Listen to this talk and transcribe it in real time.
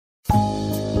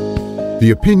The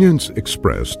opinions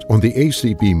expressed on the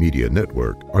ACB Media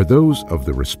Network are those of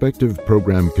the respective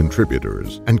program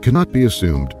contributors and cannot be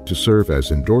assumed to serve as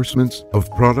endorsements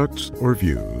of products or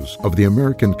views of the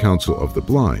American Council of the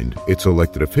Blind, its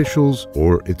elected officials,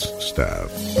 or its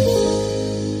staff.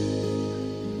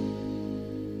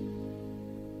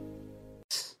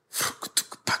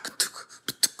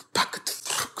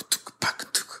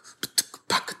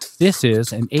 This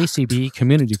is an ACB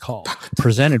community call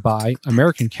presented by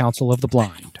American Council of the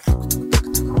Blind.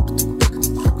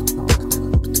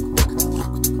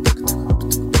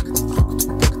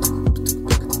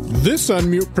 This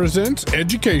Unmute Presents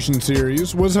Education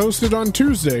Series was hosted on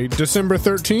Tuesday, December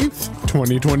 13th,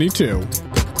 2022.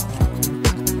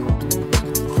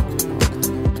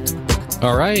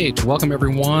 All right, welcome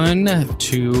everyone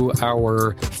to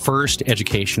our first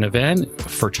education event,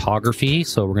 photography.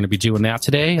 So we're going to be doing that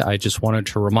today. I just wanted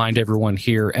to remind everyone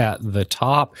here at the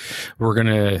top, we're going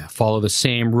to follow the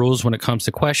same rules when it comes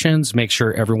to questions. Make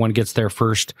sure everyone gets their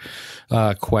first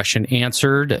question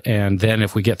answered. And then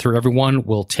if we get through everyone,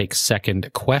 we'll take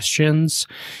second questions.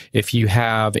 If you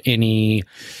have any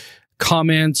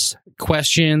comments,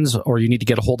 questions, or you need to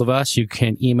get a hold of us, you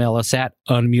can email us at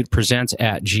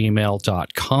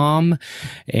unmutepresents@gmail.com.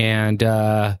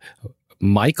 And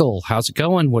Michael, how's it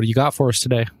going? What do you got for us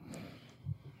today?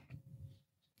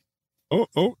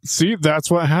 See,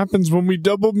 that's what happens when we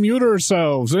double mute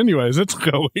ourselves. Anyways, it's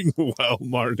going well,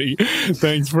 Marty.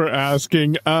 Thanks for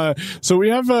asking. So we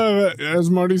have, as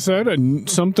Marty said,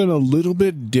 something a little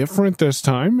bit different this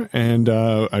time. And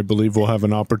I believe we'll have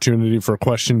an opportunity for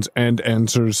questions and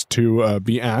answers to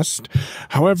be asked.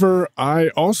 However, I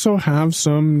also have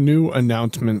some new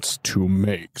announcements to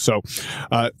make. So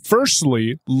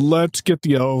firstly, let's get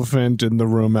the elephant in the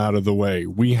room out of the way.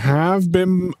 We have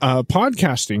been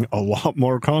podcasting a lot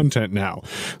more content now.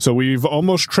 So we've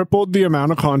almost tripled the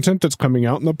amount of content that's coming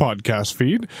out in the podcast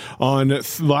feed. On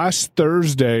last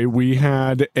Thursday, we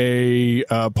had a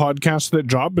podcast that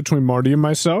dropped between Marty and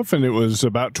myself, and it was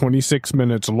about 26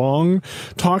 minutes long,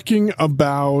 talking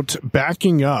about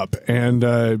backing up and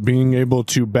being able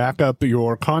to back up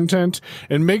your content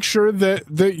and make sure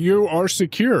that you are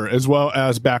secure, as well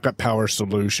as backup power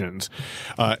solutions.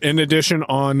 In addition,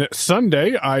 on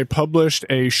Sunday, I published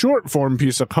a short form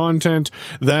piece of content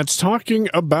that's talking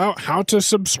about how to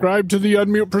subscribe to the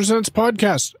Unmute Presents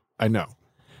podcast. I know.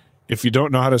 If you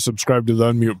don't know how to subscribe to the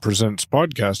Unmute Presents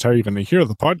podcast, how are you going to hear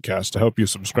the podcast to help you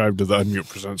subscribe to the Unmute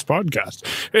Presents podcast?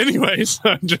 Anyways,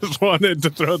 I just wanted to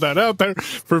throw that out there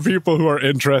for people who are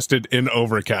interested in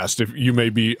Overcast. If you may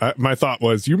be, my thought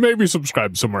was you may be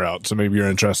subscribed somewhere else, so maybe you're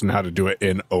interested in how to do it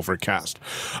in Overcast.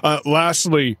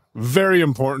 Lastly, very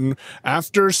important,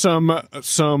 after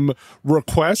some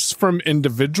requests from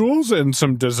individuals and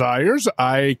some desires,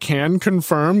 I can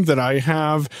confirm that I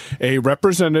have a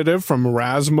representative from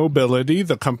Raz Mobility,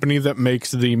 the company that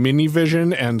makes the Mini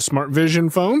Vision and Smart Vision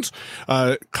phones,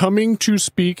 coming to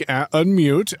speak at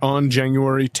Unmute on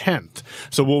January 10th.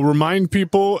 So we'll remind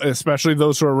people, especially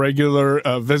those who are regular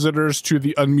visitors to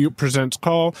the Unmute Presents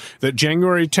call, that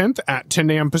January 10th at 10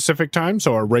 a.m. Pacific time,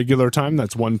 so our regular time,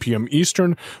 that's 1 p.m.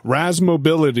 Eastern, Raz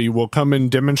Mobility will come and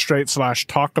demonstrate /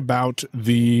 talk about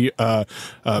the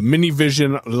Mini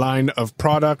Vision line of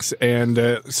products, and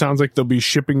it sounds like they'll be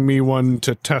shipping me one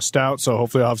to test out, so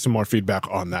hopefully I'll have some more feedback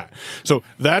on that. So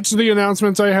that's the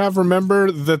announcements I have.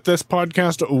 Remember that this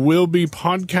podcast will be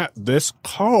this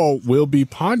call will be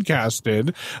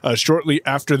podcasted shortly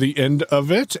after the end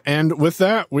of it, and with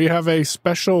that, we have a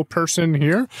special person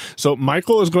here. So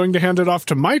Michael is going to hand it off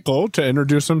to Michael to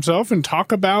introduce himself and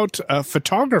talk about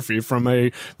photography from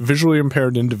a visually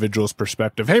impaired individual's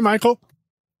perspective. Hey, Michael.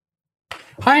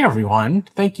 Hi, everyone.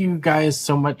 Thank you guys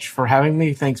so much for having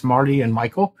me. Thanks, Marty and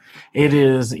Michael. It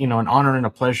is, an honor and a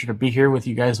pleasure to be here with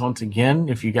you guys once again.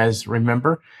 If you guys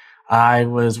remember, I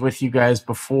was with you guys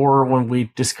before when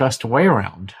we discussed Way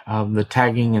Around, the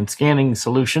tagging and scanning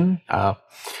solution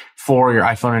for your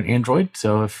iPhone and Android.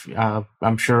 So if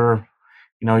I'm sure,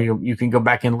 you can go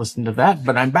back and listen to that.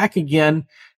 But I'm back again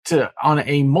on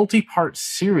a multi-part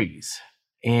series,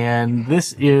 and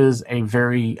this is a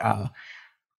very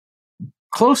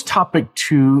close topic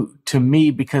to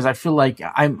me because I feel like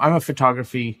I'm a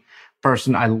photography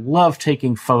person. I love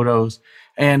taking photos,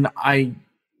 and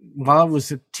while I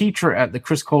was a teacher at the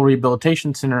Chris Cole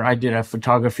Rehabilitation Center, I did a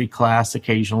photography class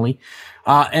occasionally,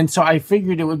 and so I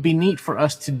figured it would be neat for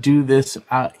us to do this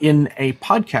in a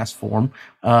podcast form,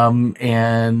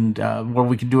 and where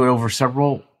we could do it over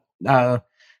several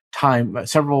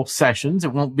sessions.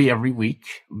 It won't be every week,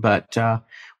 but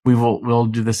we'll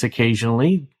do this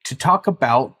occasionally to talk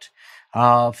about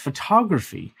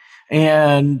photography.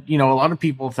 And, a lot of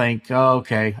people think, oh,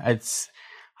 okay,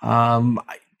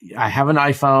 I have an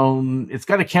iPhone. It's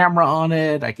got a camera on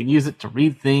it. I can use it to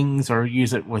read things or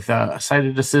use it with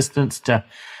sighted assistance to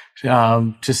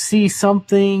see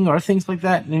something or things like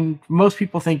that. And most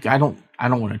people think I don't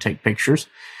want to take pictures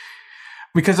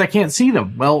because I can't see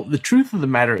them. Well, the truth of the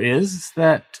matter is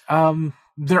that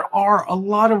there are a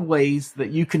lot of ways that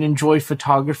you can enjoy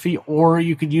photography, or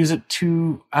you could use it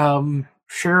to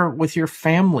share it with your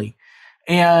family.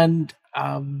 And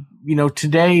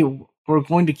today we're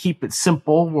going to keep it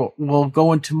simple. We'll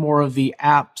go into more of the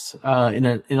apps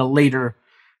in a later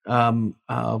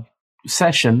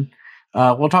session.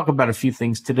 We'll talk about a few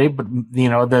things today, but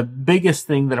the biggest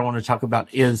thing that I want to talk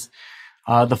about is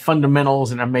the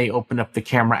fundamentals, and I may open up the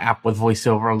camera app with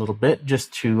VoiceOver a little bit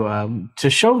just to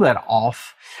show that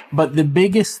off. But the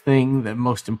biggest thing, the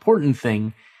most important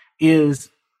thing, is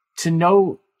to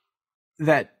know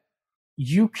that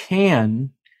you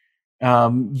can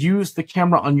use the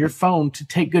camera on your phone to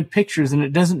take good pictures, and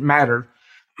it doesn't matter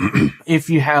if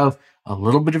you have a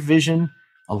little bit of vision,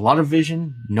 a lot of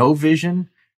vision, no vision.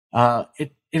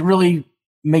 It really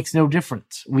makes no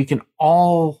difference. We can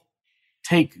all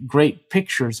take great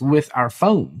pictures with our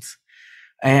phones,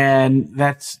 and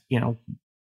that's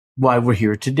why we're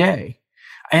here today.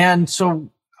 And so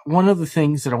one of the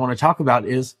things that I want to talk about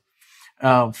is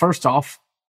first off,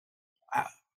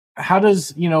 how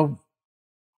does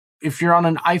if you're on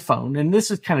an iPhone, and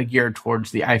this is kind of geared towards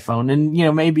the iPhone, and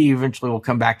maybe eventually we'll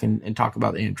come back and talk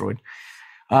about Android.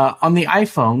 On the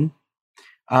iPhone,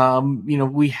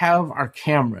 we have our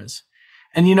cameras,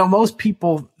 and most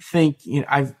people think,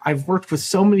 I've worked with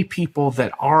so many people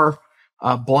that are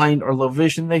blind or low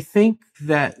vision. They think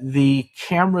that the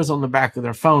cameras on the back of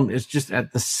their phone is just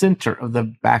at the center of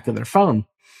the back of their phone.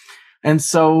 And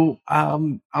so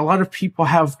a lot of people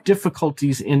have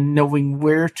difficulties in knowing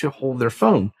where to hold their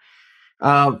phone.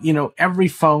 Every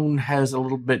phone has a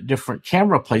little bit different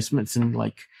camera placements, and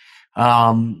like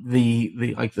the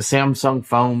Samsung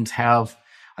phones have,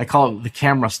 I call it the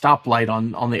camera stoplight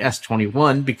on the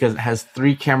S21, because it has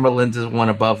 3 camera lenses, one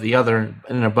above the other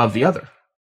and above the other.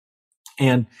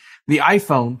 And the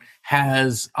iPhone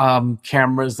has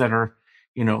cameras that are,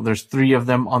 there's 3 of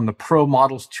them on the Pro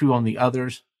models, 2 on the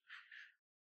others.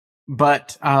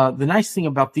 But the nice thing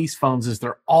about these phones is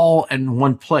they're all in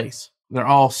one place. They're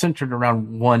all centered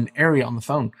around one area on the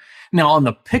phone. Now, on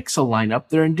the Pixel lineup,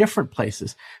 they're in different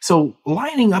places. So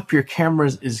lining up your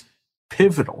cameras is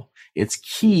pivotal. It's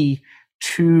key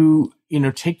to,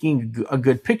 taking a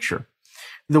good picture.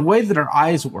 The way that our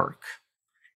eyes work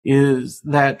is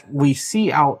that we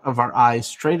see out of our eyes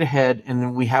straight ahead, and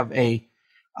then we have an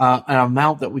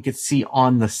amount that we could see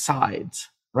on the sides,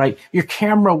 right? Your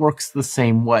camera works the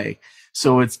same way.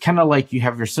 So it's kind of like you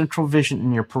have your central vision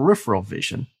and your peripheral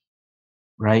vision,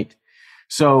 right?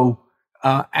 So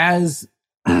as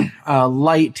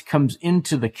light comes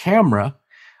into the camera,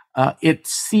 it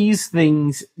sees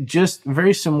things just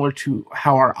very similar to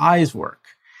how our eyes work.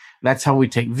 That's how we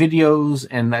take videos,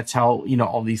 and that's how,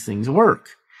 all these things work.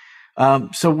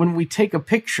 So when we take a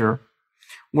picture,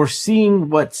 we're seeing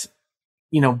what's,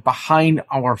 behind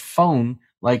our phone,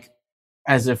 like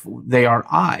as if they are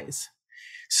eyes.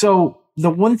 So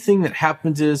the one thing that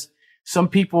happens is some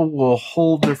people will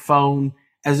hold their phone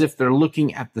as if they're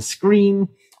looking at the screen,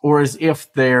 or as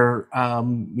if they're,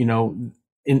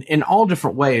 in all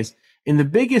different ways. And the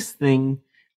biggest thing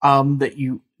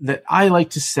that I like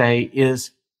to say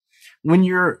is when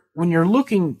you're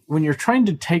trying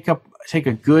to take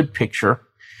a good picture,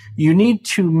 you need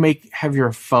to have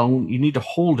your phone, you need to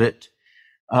hold it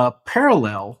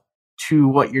parallel to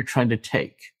what you're trying to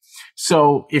take.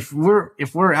 So if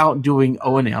we're out doing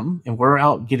O&M and we're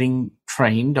out getting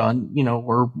trained on,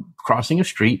 we're crossing a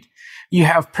street, you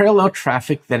have parallel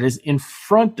traffic that is in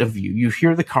front of you. You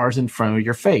hear the cars in front of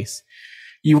your face.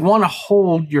 You want to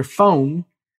hold your phone,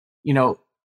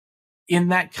 in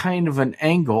that kind of an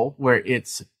angle where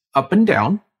it's up and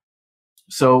down.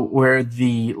 So where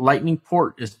the lightning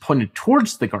port is pointed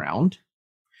towards the ground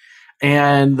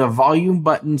and the volume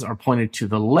buttons are pointed to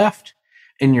the left,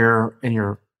 and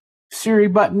your Siri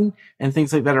button and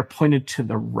things like that are pointed to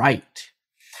the right.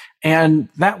 And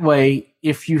that way,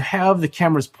 if you have the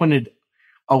cameras pointed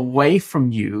away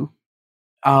from you,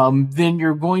 then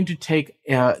you're going to take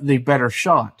the better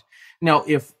shot. Now,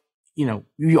 if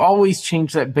you always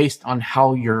change that based on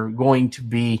how you're going to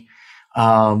be,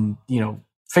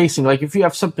 facing. Like if you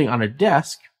have something on a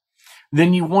desk,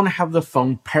 then you want to have the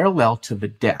phone parallel to the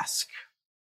desk,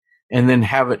 and then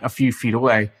have it a few feet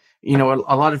away. A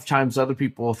lot of times other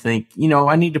people think,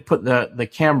 I need to put the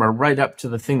camera right up to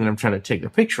the thing that I'm trying to take a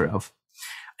picture of.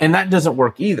 And that doesn't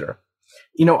work either.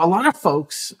 a lot of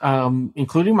folks,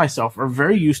 including myself, are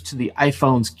very used to the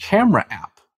iPhone's camera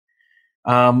app.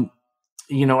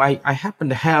 I happen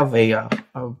to have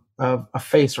a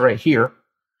face right here,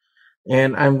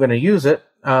 and I'm going to use it.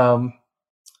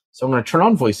 So I'm going to turn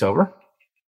on VoiceOver.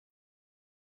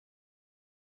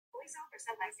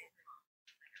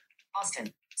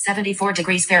 Austin, 74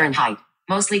 degrees Fahrenheit,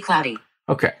 mostly cloudy.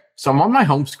 Okay, so I'm on my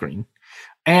home screen.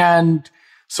 And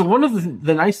so one of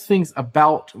the nice things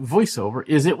about VoiceOver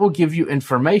is it will give you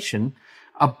information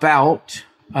about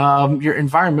your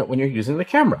environment when you're using the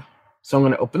camera. So I'm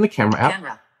going to open the camera app.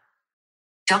 Camera.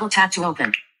 Double tap to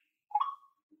open.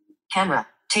 Camera.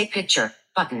 Take picture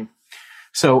button.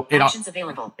 So Options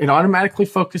available. It automatically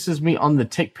focuses me on the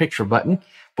take picture button.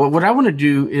 But what I want to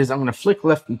do is I'm going to flick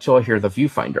left until I hear the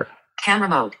viewfinder. Camera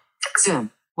mode. Zoom.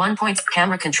 1 point.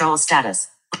 Camera control status.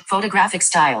 Photographic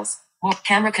styles.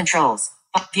 Camera controls.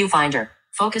 Viewfinder.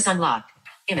 Focus unlocked.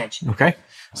 Image. Okay.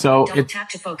 So Double tap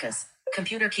to focus.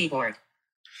 Computer keyboard.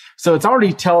 So it's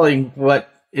already telling what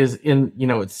is in,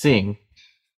 it's seeing,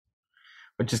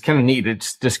 which is kind of neat.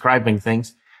 It's describing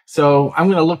things. So I'm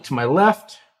going to look to my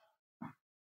left.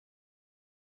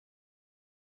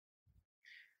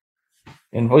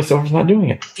 And VoiceOver's not doing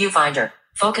it. Viewfinder.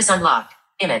 Focus unlocked.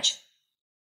 Image.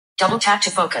 Double tap to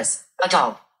focus.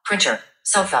 Adult. Printer.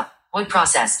 Sofa. Wood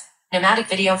processed. Pneumatic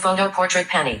video photo portrait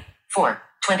penny.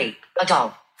 420.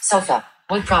 Adult. Sofa.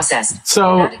 Wood processed.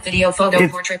 So pneumatic video photo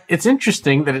portrait. It's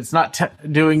interesting that it's not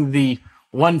doing the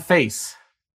one face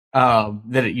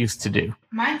that it used to do.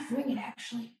 Mine's doing it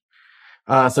actually.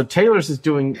 So Taylor's is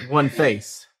doing one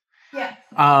face. Yeah.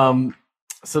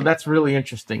 So that's really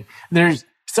interesting.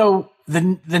 So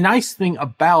the nice thing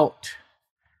about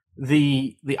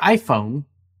the iPhone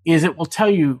is it will tell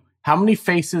you how many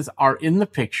faces are in the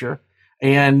picture,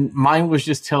 and mine was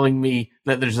just telling me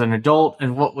that there's an adult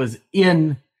and what was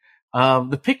in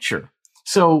the picture.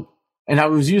 So, and I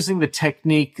was using the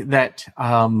technique that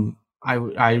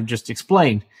I just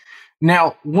explained.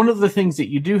 Now, one of the things that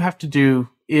you do have to do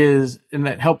is, and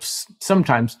that helps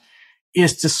sometimes,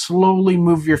 is to slowly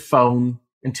move your phone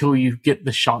until you get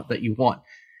the shot that you want.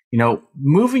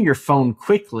 Moving your phone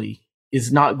quickly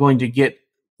is not going to get,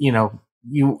 you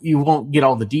won't get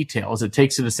all the details. It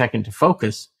takes it a second to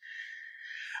focus.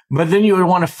 But then you would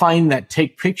want to find that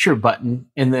take picture button,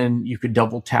 and then you could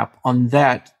double tap on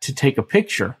that to take a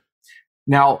picture.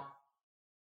 Now,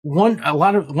 one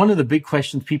of the big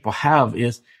questions people have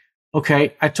is,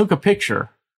 okay, I took a picture.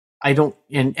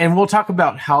 And we'll talk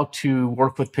about how to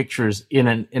work with pictures in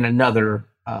another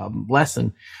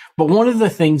lesson. But one of the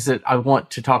things that I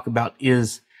want to talk about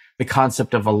is the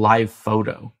concept of a live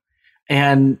photo.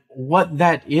 And what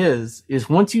that is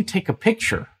once you take a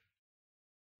picture,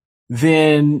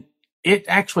 then it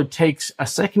actually takes a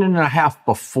second and a half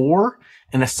before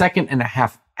and a second and a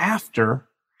half after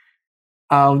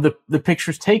the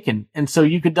picture's taken. And so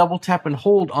you could double tap and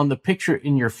hold on the picture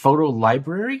in your photo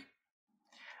library,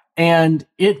 and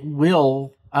it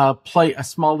will play a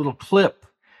small little clip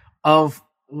of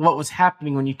what was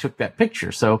happening when you took that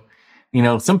picture. So,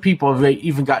 some people have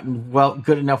even gotten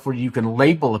good enough where you can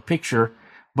label a picture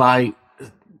by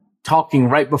talking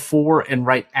right before and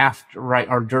right after, right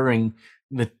or during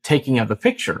the taking of the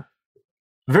picture.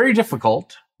 Very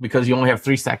difficult because you only have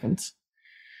 3 seconds.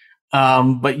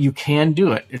 But you can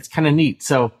do it. It's kind of neat.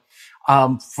 So,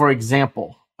 for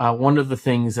example, one of the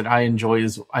things that I enjoy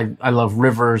is I love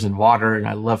rivers and water, and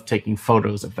I love taking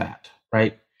photos of that.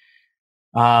 Right.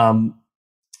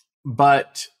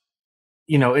 But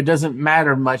it doesn't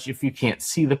matter much if you can't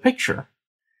see the picture.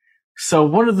 So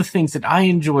one of the things that I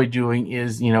enjoy doing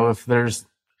is,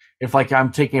 if like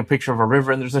I'm taking a picture of a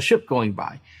river and there's a ship going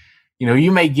by,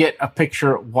 you may get a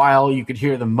picture while you could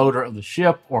hear the motor of the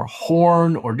ship or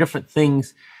horn or different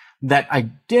things that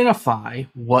identify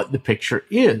what the picture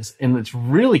is. And it's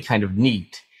really kind of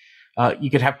neat.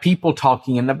 You could have people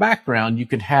talking in the background. You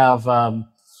could have,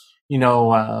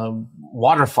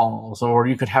 waterfalls, or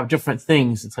you could have different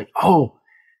things. It's like,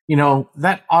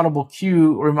 that audible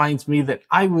cue reminds me that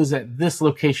I was at this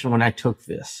location when I took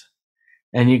this.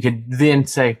 And you could then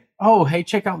say, oh, hey,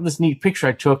 check out this neat picture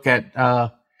I took at,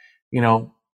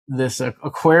 this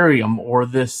aquarium or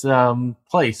this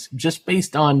place, just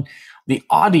based on the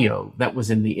audio that was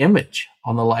in the image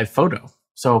on the live photo.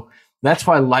 So that's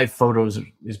why live photos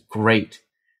is great.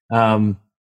 The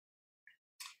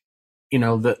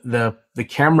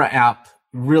camera app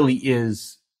really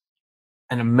is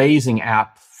an amazing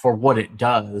app for what it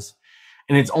does.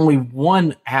 And it's only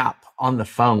one app on the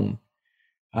phone.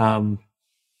 But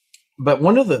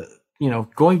one of the,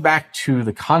 going back to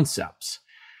the concepts,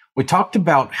 we talked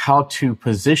about how to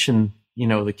position,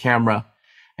 the camera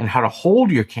and how to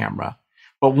hold your camera.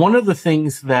 But one of the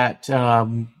things that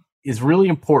is really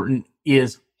important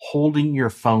is holding your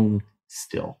phone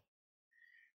still.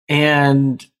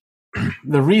 And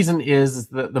the reason is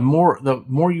that the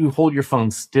more you hold your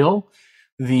phone still,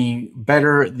 the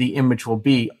better the image will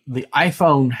be. The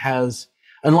iPhone has,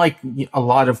 unlike a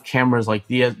lot of cameras like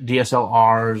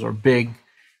DSLRs or big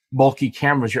bulky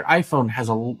cameras, your iPhone has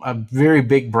a very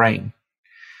big brain,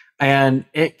 and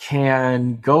it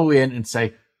can go in and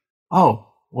say, oh,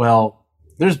 well,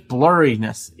 there's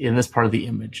blurriness in this part of the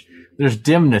image. There's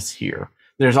dimness here.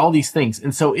 There's all these things.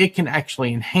 And so it can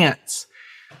actually enhance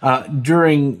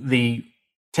during the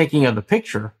taking of the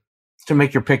picture to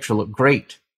make your picture look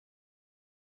great.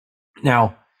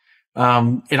 Now,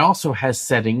 it also has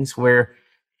settings where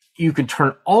you can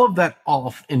turn all of that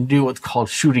off and do what's called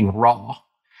shooting raw.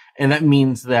 And that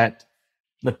means that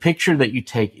the picture that you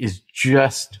take is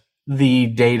just the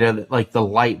data, that, like the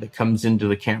light that comes into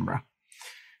the camera.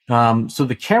 So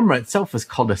the camera itself is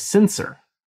called a sensor.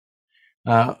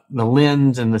 The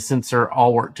lens and the sensor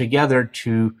all work together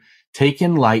to take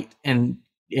in light and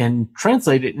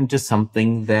translate it into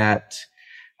something that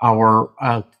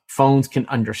our phones can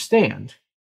understand.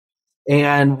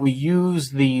 And we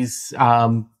use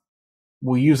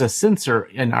we use a sensor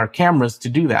in our cameras to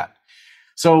do that.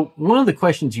 So one of the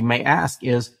questions you may ask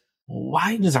is,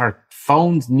 why does our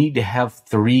phones need to have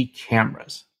 3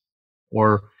 cameras?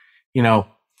 Or, you know,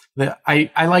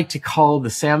 I like to call the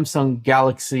Samsung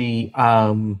Galaxy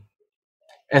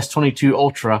S22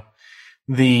 Ultra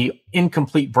the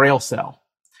incomplete Braille cell.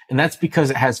 And that's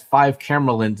because it has 5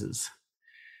 camera lenses.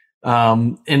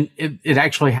 And it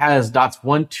actually has dots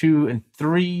 1, 2, and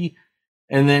 3,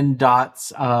 and then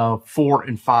dots 4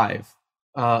 and 5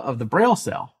 of the Braille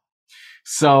cell.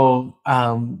 So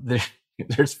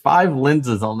there's 5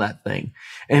 lenses on that thing,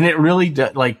 and it really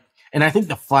does, and I think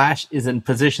the flash is in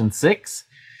position 6.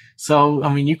 So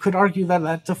I mean, you could argue that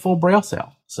that's a full Braille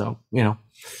cell. So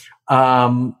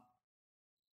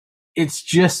it's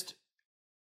just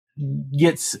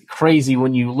gets crazy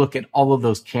when you look at all of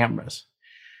those cameras.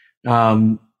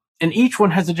 And each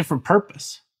one has a different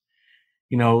purpose.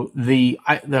 You know, the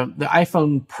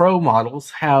iPhone Pro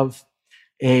models have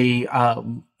a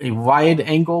wide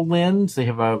angle lens. They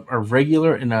have a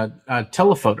regular and a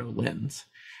telephoto lens.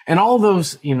 And all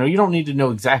those, you don't need to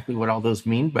know exactly what all those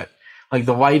mean, but like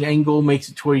the wide angle makes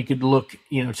it to where you could look,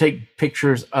 take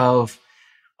pictures of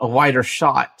a wider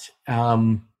shot.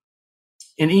 And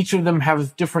each of them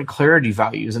have different clarity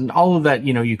values, and all of that,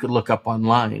 you could look up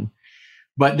online.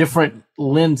 But different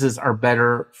lenses are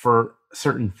better for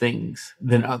certain things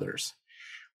than others.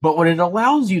 But what it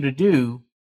allows you to do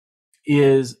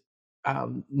is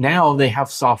now they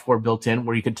have software built in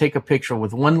where you could take a picture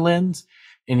with one lens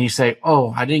and you say,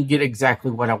 oh, I didn't get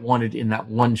exactly what I wanted in that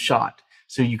one shot.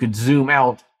 So you could zoom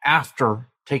out after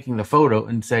taking the photo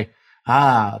and say,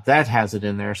 that has it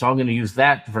in there, so I'm going to use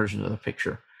that version of the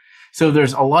picture. So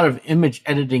there's a lot of image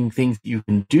editing things you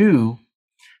can do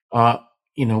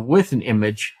with an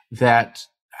image that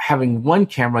having one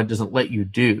camera doesn't let you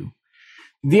do.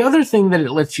 The other thing that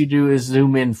it lets you do is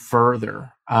zoom in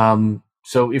further.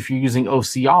 So if you're using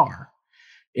OCR,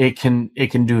 it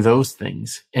can do those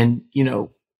things. And,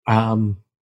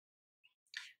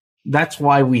 that's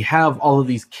why we have all of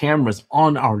these cameras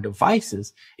on our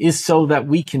devices, is so that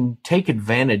we can take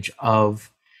advantage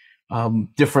of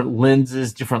different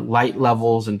lenses, different light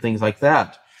levels, and things like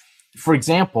that. For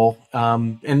example,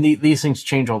 these things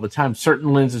change all the time.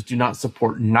 Certain lenses do not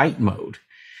support night mode.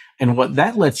 And what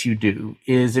that lets you do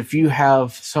is, if you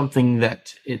have something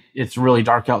that it's really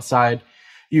dark outside,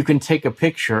 you can take a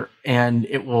picture and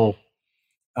it will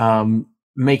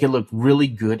make it look really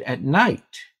good at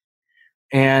night.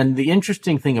 And the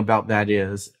interesting thing about that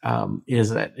is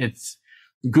that it's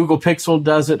Google Pixel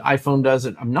does it, iPhone does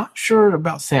it. I'm not sure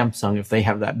about Samsung if they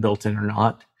have that built in or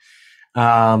not.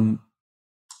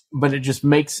 But it just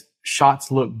makes shots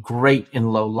look great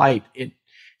in low light.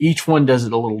 Each one does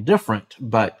it a little different,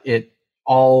 but it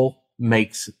all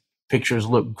makes pictures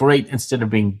look great instead of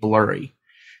being blurry.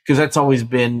 Because that's always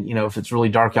been, if it's really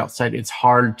dark outside, it's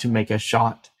hard to make a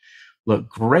shot look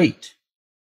great.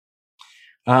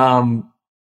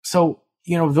 So,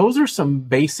 those are some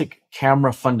basic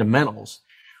camera fundamentals.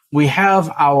 We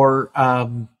have our,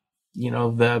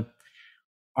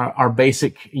 our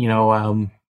basic, there's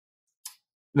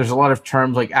a lot of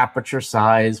terms like aperture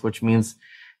size, which means,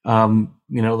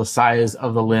 the size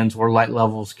of the lens where light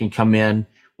levels can come in.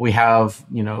 We have,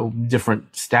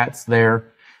 different stats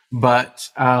there. But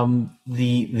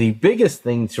the biggest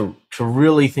thing to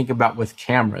really think about with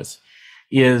cameras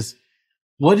is,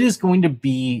 what is going to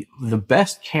be the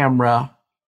best camera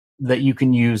that you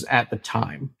can use at the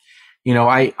time. You know,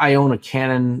 I own a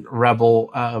Canon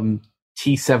Rebel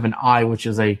T7i, which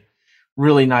is a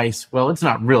really nice, well, it's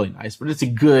not really nice, but it's a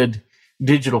good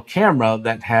digital camera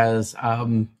that has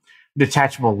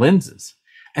detachable lenses.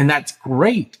 And that's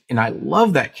great. And I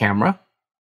love that camera.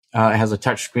 It has a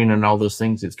touch screen and all those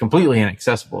things. It's completely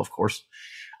inaccessible, of course.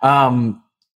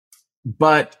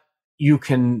 But you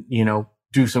can, you know,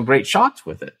 do some great shots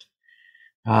with it.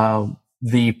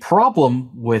 The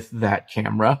problem with that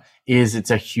camera is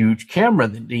it's a huge camera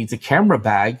that needs a camera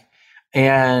bag,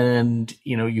 and,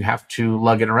 you know, you have to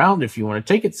lug it around if you want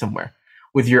to take it somewhere.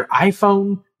 With your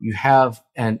iPhone, you have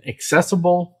an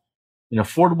accessible, an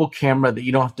affordable camera that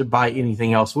you don't have to buy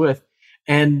anything else with.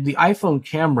 And the iPhone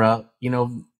camera, you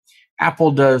know,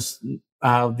 Apple does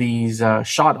these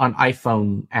shot on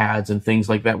iPhone ads and things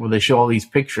like that, where they show all these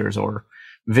pictures or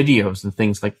videos and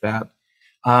things like that.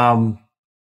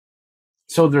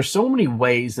 So there's so many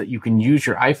ways that you can use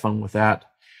your iPhone with that.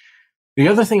 The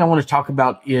other thing I want to talk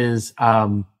about is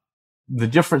the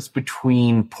difference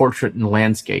between portrait and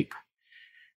landscape.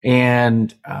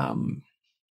 And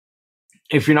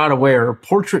if you're not aware,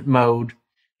 portrait mode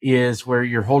is where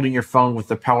you're holding your phone with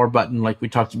the power button, like we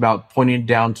talked about, pointed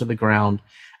down to the ground,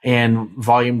 and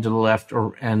volume to the left,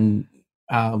 and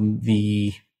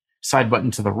the side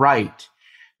button to the right.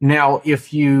 Now,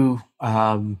 if you're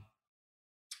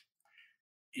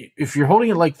holding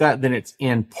it like that, then it's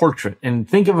in portrait. And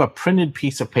think of a printed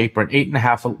piece of paper, an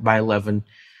 8.5 by 11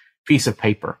 piece of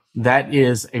paper. That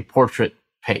is a portrait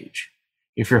page.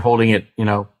 If you're holding it, you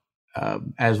know,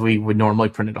 as we would normally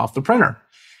print it off the printer.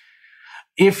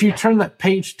 If you turn that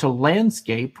page to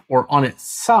landscape or on its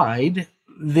side,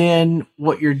 then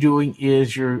what you're doing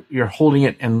is you're holding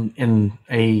it in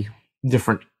a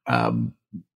different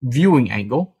viewing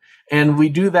angle. And we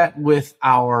do that with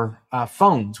our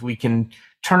phones. We can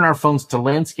turn our phones to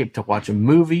landscape to watch a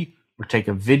movie or take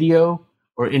a video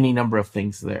or any number of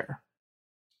things there.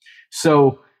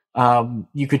 So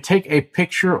you could take a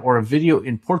picture or a video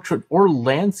in portrait or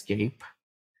landscape,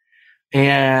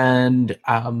 and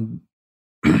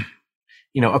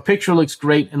you know, a picture looks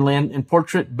great in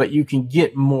portrait, but you can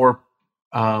get more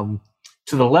to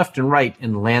the left and right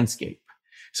in landscape.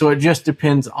 So it just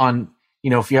depends on, you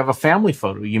know, if you have a family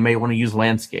photo, you may want to use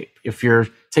landscape. If you're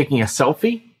taking a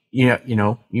selfie, you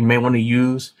know, you may want to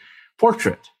use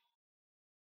portrait.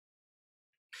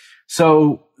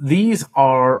 So these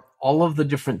are all of the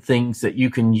different things that you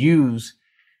can use,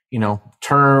 you know,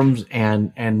 terms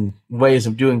and ways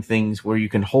of doing things where you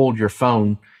can hold your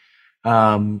phone,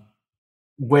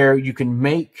 where you can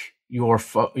make your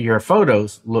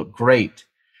photos look great.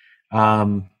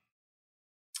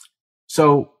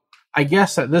 So I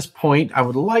guess at this point, I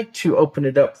would like to open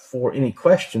it up for any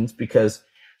questions, because,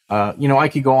 you know, I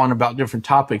could go on about different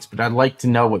topics, but I'd like to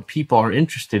know what people are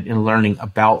interested in learning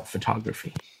about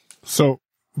photography. So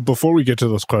before we get to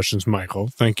those questions, Michael,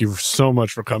 thank you so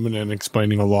much for coming in and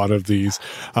explaining a lot of these.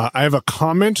 I have a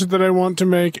comment that I want to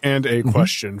make and a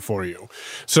question for you.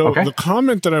 So the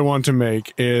comment that I want to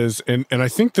make is, and I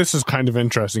think this is kind of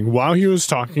interesting. While he was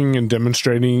talking and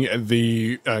demonstrating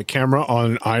the camera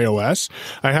on iOS,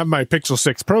 I have my Pixel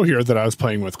 6 Pro here that I was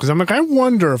playing with, because I'm like, I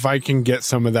wonder if I can get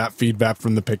some of that feedback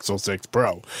from the Pixel 6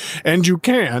 Pro. And you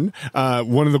can.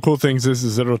 One of the cool things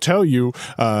is it'll tell you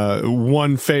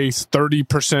one face,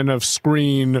 30% of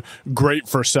screen, great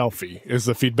for selfie, is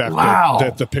the feedback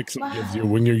that the Pixel gives you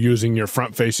when you're using your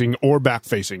front-facing or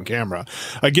back-facing camera.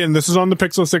 Again, this is on the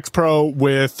Pixel 6 Pro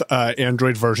with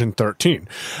Android version 13.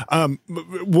 But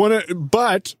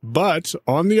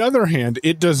on the other hand,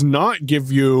 it does not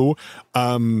give you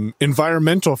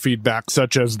environmental feedback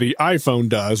such as the iPhone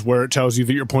does, where it tells you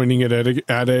that you're pointing it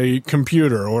at a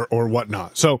computer or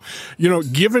whatnot. So, you know,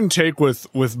 give and take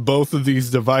with both of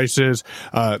these devices.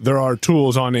 There are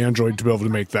tools on Android to be able to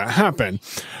make that happen.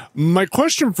 My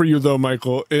question for you, though,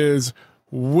 Michael, is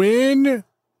when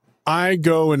I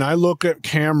go and I look at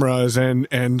cameras and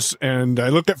I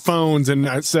look at phones, and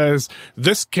it says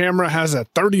this camera has a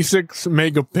 36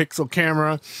 megapixel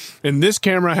camera and this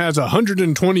camera has a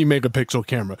 120 megapixel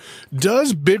camera.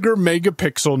 Does bigger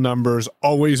megapixel numbers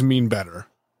always mean better?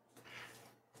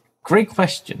 Great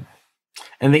question.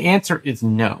 And the answer is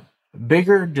no.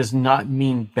 Bigger does not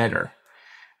mean better.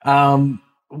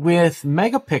 With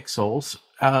megapixels,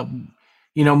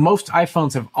 you know, most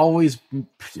iPhones have always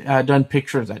done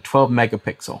pictures at 12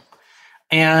 megapixel.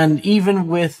 And even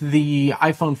with the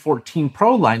iPhone 14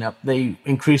 Pro lineup, they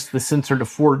increased the sensor to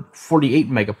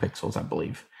 48 megapixels, I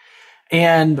believe.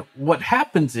 And what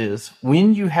happens is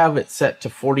when you have it set to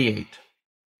 48,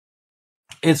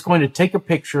 it's going to take a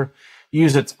picture,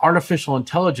 use its artificial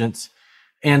intelligence,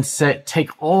 and take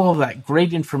all of that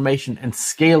great information and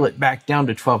scale it back down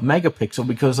to 12 megapixel,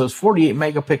 because those 48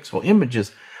 megapixel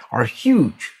images are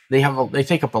huge. They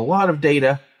take up a lot of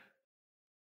data,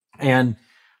 and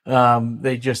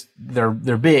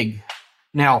they're big.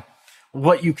 Now,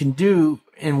 what you can do,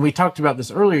 and we talked about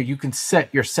this earlier, you can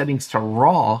set your settings to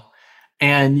RAW,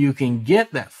 and you can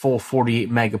get that full 48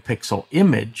 megapixel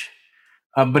image,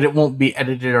 but it won't be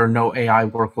edited, or no AI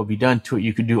work will be done to it.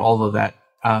 You could do all of that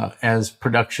as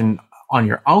production on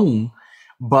your own,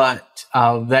 but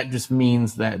that just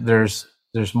means that there's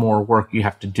more work you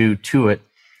have to do to it.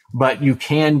 But you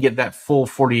can get that full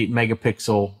 48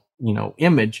 megapixel,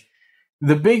 image.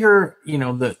 The bigger,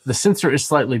 the sensor is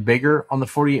slightly bigger on the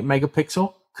 48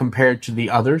 megapixel compared to the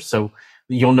others. So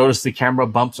you'll notice the camera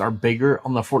bumps are bigger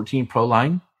on the 14 Pro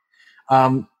line.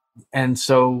 And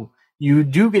so you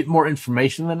do get more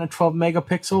information than a 12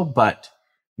 megapixel, but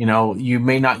you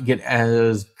may not get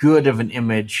as good of an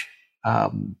image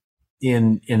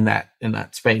in that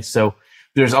space. So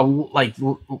there's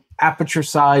aperture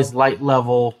size, light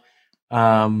level,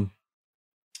 all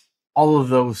of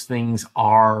those things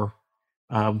are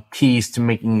keys to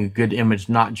making a good image,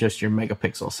 not just your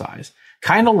megapixel size.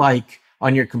 Kind of like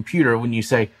on your computer when you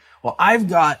say, well, I've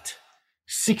got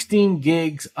 16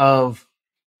 gigs of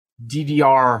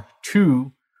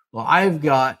DDR2. Well, I've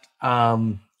got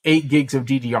 8 gigs of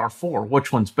DDR4.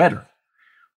 Which one's better?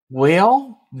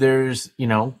 Well, there's,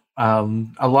 a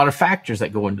lot of factors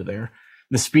that go into there.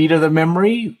 The speed of the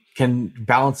memory can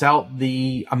balance out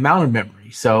the amount of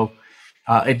memory. So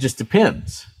it just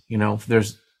depends, if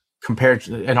there's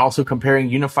and also comparing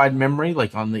unified memory,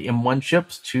 like on the M1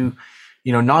 chips, to,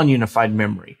 non-unified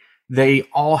memory. They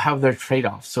all have their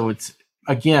trade-offs. So it's,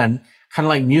 again, kind of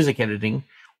like music editing.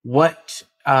 What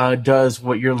does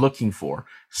what you're looking for?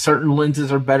 Certain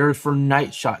lenses are better for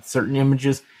night shots. Certain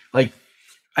images, like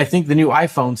I think the new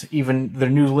iPhones, even their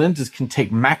new lenses can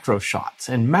take macro shots.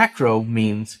 And macro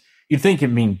means, you'd think it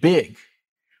mean big.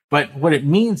 But what it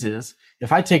means is,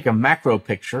 if I take a macro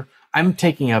picture, I'm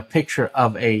taking a picture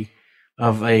of a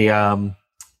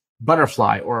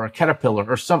butterfly or a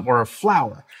caterpillar or a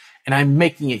flower, and I'm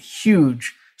making it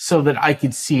huge so that I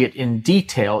could see it in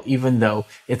detail, even though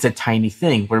it's a tiny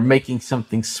thing. We're making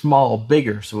something small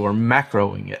bigger, so we're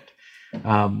macroing it.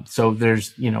 So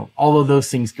there's, all of those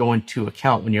things go into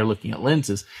account when you're looking at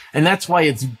lenses. And that's why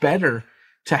it's better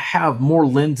to have more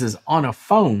lenses on a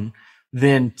phone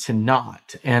than to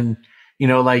not. And,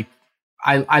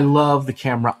 I love the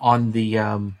camera on the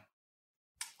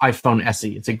iPhone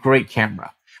SE. It's a great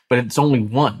camera, but it's only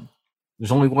one.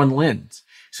 There's only one lens.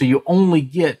 So you only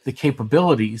get the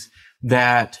capabilities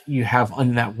that you have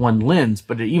on that one lens.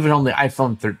 But even on the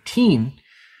iPhone 13,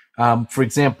 for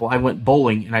example, I went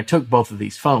bowling and I took both of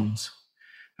these phones.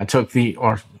 I took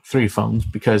or 3 phones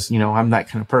because, I'm that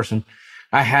kind of person.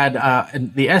 I had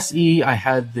the SE, I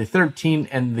had the 13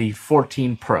 and the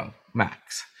 14 Pro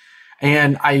Max.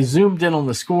 And I zoomed in on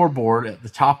the scoreboard at the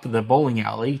top of the bowling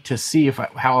alley to see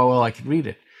how well I could read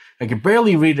it. I could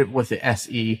barely read it with the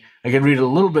SE. I could read it a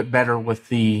little bit better with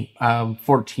the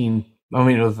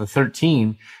with the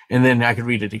 13, and then I could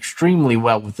read it extremely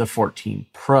well with the 14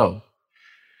 Pro.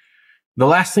 The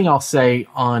last thing I'll say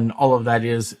on all of that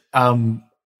is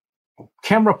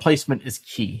camera placement is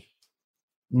key.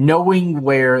 Knowing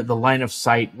where the line of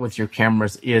sight with your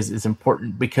cameras is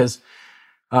important, because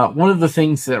one of the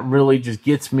things that really just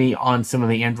gets me on some of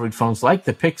the Android phones like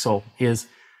the Pixel is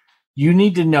you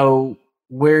need to know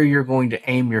where you're going to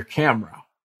aim your camera,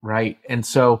 right? And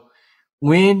so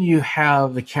when you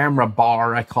have the camera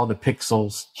bar, I call the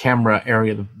Pixel's camera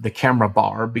area the camera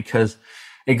bar, because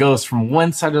it goes from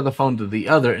one side of the phone to the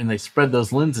other and they spread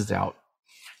those lenses out.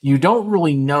 You don't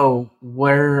really know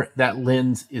where that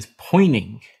lens is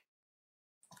pointing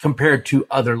compared to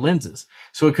other lenses.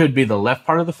 So it could be the left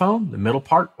part of the phone, the middle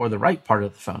part, or the right part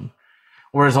of the phone.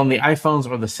 Whereas on the iPhones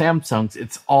or the Samsungs,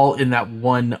 it's all in that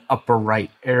one upper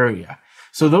right area.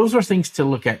 So those are things to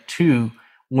look at too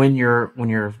when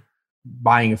you're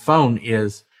buying a phone,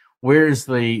 is where's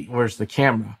the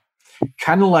camera?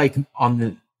 Kind of like on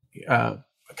the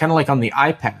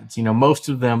iPads, most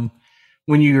of them,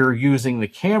 when you're using the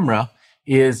camera,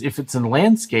 is if it's in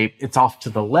landscape, it's off to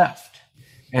the left.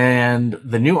 And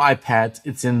the new iPads,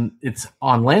 it's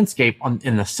on landscape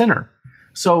in the center.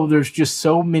 So there's just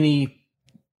so many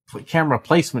camera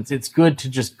placements. It's good to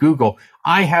just Google,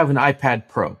 I have an iPad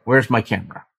Pro. Where's my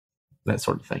camera? That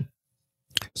sort of thing.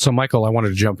 So, Michael, I wanted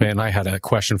to jump in. I had a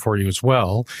question for you as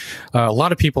well. A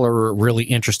lot of people are really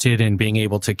interested in being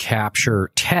able to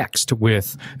capture text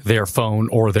with their phone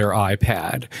or their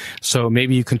iPad. So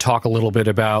maybe you can talk a little bit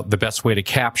about the best way to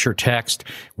capture text.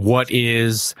 What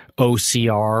is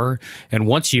OCR? And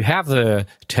once you have the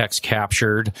text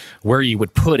captured, where you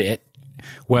would put it,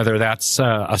 whether that's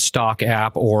a stock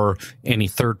app or any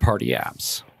third-party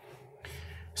apps.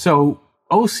 So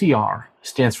OCR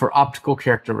stands for optical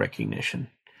character recognition.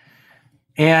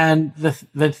 And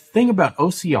the thing about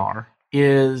OCR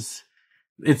is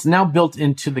it's now built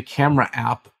into the camera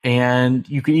app, and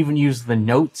you can even use the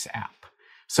Notes app.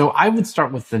 So I would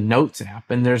start with the Notes app,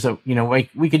 and there's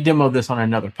we could demo this on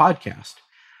another podcast.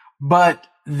 But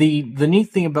the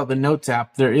neat thing about the Notes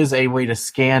app, there is a way to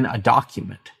scan a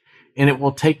document, and it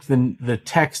will take the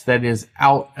text that is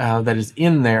that is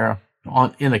in there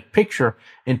in a picture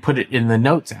and put it in the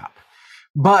Notes app.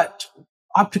 But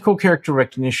optical character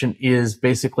recognition is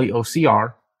basically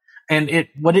OCR, and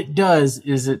what it does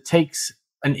is it takes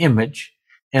an image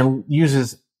and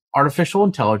uses artificial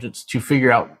intelligence to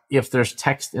figure out if there's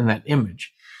text in that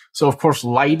image. So, of course,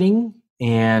 lighting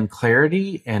and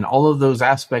clarity and all of those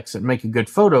aspects that make a good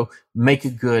photo make a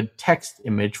good text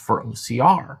image for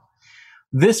OCR.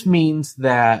 This means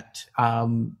that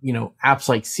apps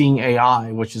like Seeing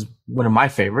AI, which is one of my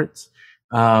favorites,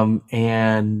 and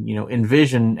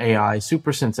Envision AI,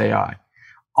 SuperSense AI,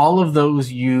 all of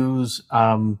those use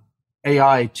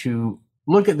AI to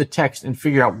look at the text and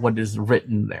figure out what is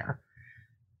written there.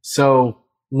 So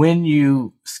when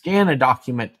you scan a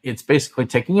document, it's basically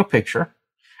taking a picture,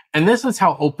 and this is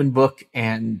how OpenBook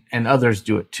and others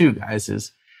do it too, guys.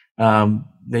 Is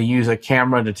they use a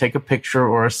camera to take a picture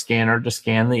or a scanner to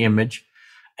scan the image,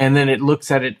 and then it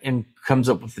looks at it and comes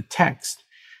up with the text.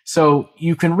 So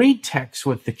you can read text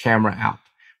with the camera app,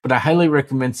 but I highly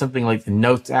recommend something like the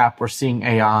Notes app or Seeing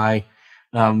AI.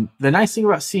 The nice thing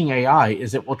about Seeing AI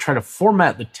is it will try to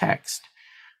format the text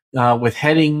with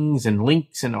headings and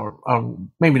links or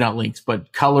maybe not links,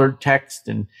 but colored text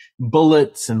and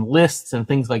bullets and lists and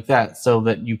things like that, so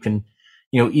that you can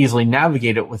easily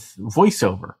navigate it with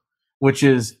VoiceOver, which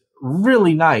is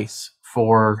really nice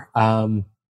for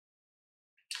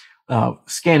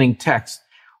scanning text.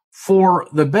 For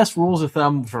the best rules of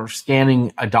thumb for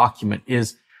scanning a document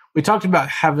is, we talked about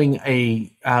having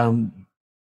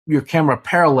your camera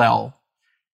parallel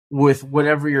with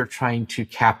whatever you're trying to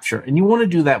capture. And you want to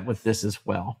do that with this as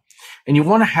well. And you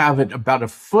want to have it about 1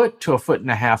 foot to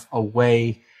 1.5 feet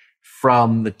away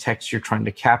from the text you're trying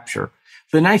to capture.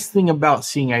 The nice thing about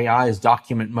Seeing AI's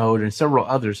document mode and several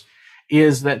others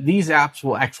is that these apps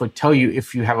will actually tell you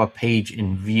if you have a page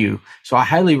in view. So I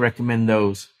highly recommend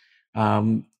those.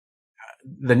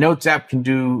 The Notes app can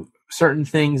do certain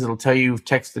things. It'll tell you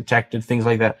text detected, things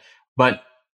like that. But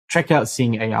check out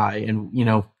Seeing AI, and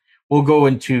we'll go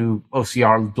into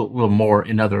OCR a little more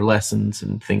in other lessons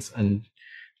and things and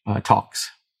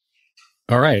talks.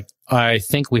 All right. I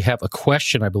think we have a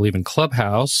question, I believe, in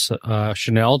Clubhouse.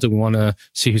 Chanel, do we want to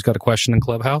see who's got a question in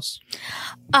Clubhouse?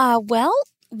 Well,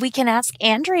 we can ask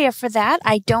Andrea for that.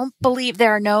 I don't believe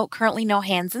there are currently no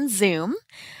hands in Zoom.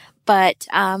 But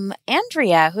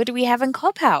Andrea, who do we have in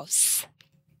Clubhouse?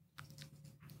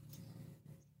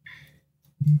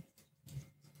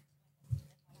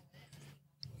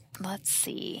 Let's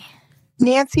see.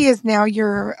 Nancy is now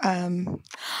your.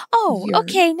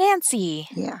 Okay, Nancy.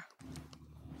 Yeah.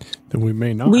 Then we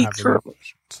may not have any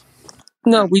questions.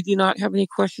 No, we do not have any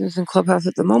questions in Clubhouse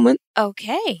at the moment.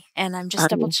 Okay, and I'm just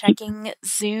double checking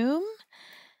Zoom.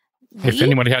 If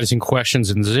anybody has any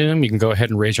questions in Zoom, you can go ahead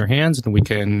and raise your hands, and we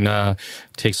can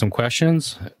take some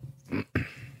questions.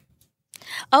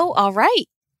 Oh, all right.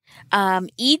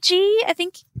 EG, I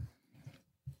think.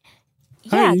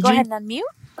 Yeah, Hi, go EG. ahead and unmute.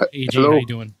 EG, hello. how you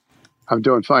doing? I'm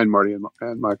doing fine, Marty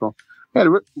and Michael. I had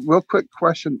a real quick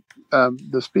question.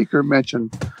 The speaker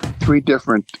mentioned 3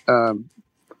 different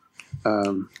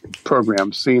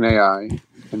programs, Seeing AI,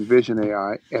 Envision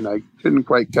AI, and I didn't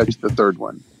quite catch the third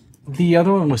one. The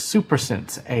other one was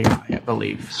SuperSense AI, I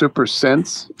believe.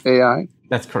 SuperSense AI?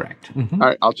 That's correct. Mm-hmm. All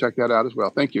right, I'll check that out as well.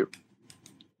 Thank you.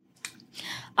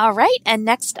 All right, and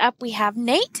next up we have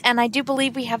Nate, and I do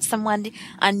believe we have someone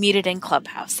unmuted in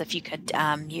Clubhouse. If you could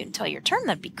mute until your turn,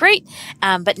 that'd be great.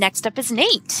 But next up is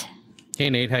Nate. Hey,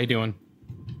 Nate, how you doing?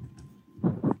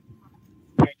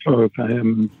 Okay,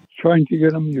 I'm trying to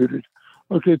get unmuted.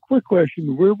 Okay, quick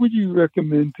question. Where would you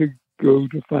recommend to go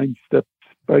to find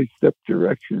step-by-step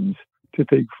directions to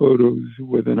take photos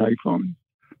with an iPhone?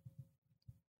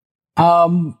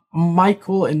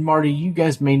 Michael and Marty, you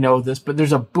guys may know this, but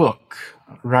there's a book,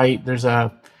 right? Is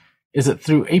it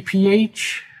through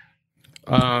APH?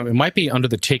 It might be under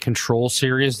the Take Control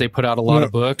series. They put out a lot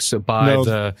of books by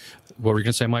the. What were you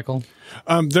going to say, Michael?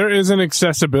 There is an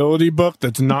accessibility book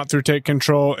that's not through Take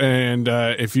Control, and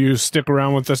if you stick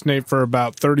around with us, Nate, for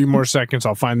about 30 more seconds,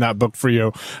 I'll find that book for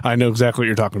you. I know exactly what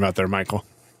you're talking about there, Michael.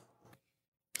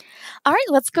 All right,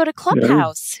 let's go to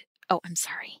Clubhouse. Oh, I'm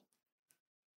sorry.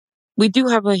 We do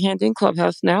have a hand in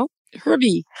Clubhouse now.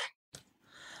 Herbie.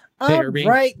 Hey, Herbie.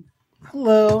 Right.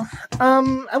 Hello. I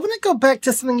want to go back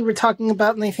to something you were talking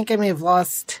about, and I think I may have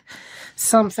lost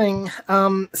something.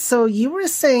 So you were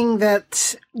saying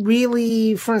that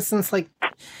really, for instance, like,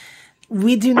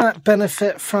 we do not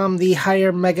benefit from the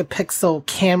higher megapixel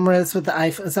cameras with the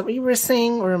iPhone. Is that what you were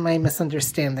saying, or am I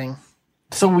misunderstanding?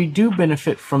 So we do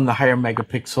benefit from the higher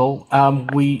megapixel.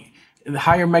 The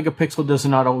higher megapixel does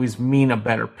not always mean a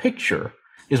better picture,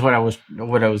 is what I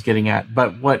was getting at.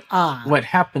 But what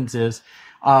happens is,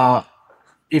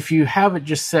 if you have it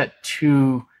just set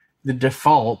to the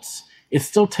defaults, it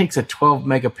still takes a 12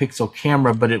 megapixel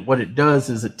camera, but what it does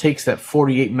is it takes that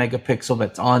 48 megapixel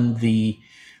that's on the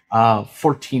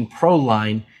 14 Pro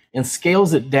line and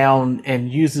scales it down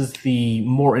and uses the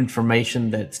more information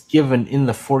that's given in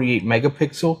the 48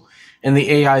 megapixel. And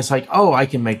the AI is like, oh, I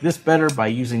can make this better by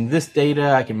using this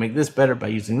data. I can make this better by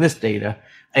using this data.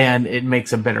 And it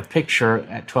makes a better picture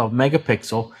at 12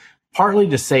 megapixel, partly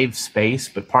to save space,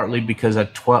 but partly because a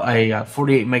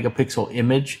 48 megapixel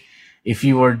image, if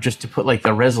you were just to put like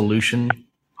the resolution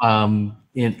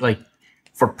in like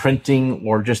for printing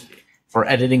or just for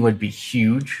editing would be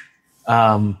huge.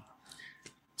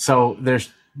 So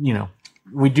there's,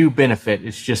 we do benefit.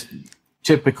 It's just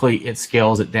typically it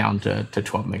scales it down to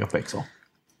 12 megapixel.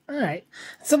 All right.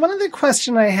 So one other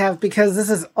question I have, because this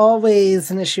is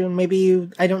always an issue, and maybe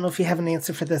I don't know if you have an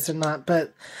answer for this or not,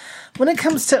 but when it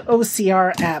comes to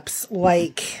OCR apps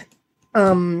like,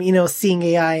 Seeing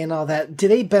AI and all that, do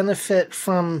they benefit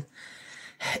from,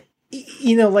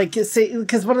 like, say,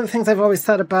 because one of the things I've always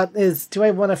thought about is, do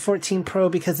I want a 14 Pro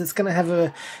because it's going to have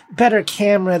a better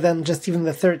camera than just even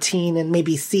the 13 and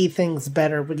maybe see things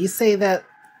better? Would you say that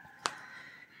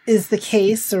is the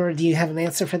case, or do you have an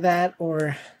answer for that,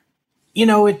 or?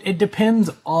 It depends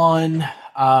on,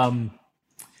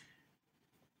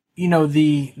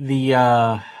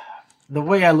 the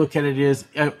way I look at it is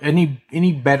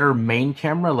any better main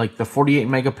camera, like the 48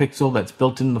 megapixel that's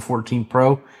built in the 14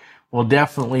 Pro, will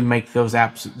definitely make those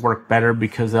apps work better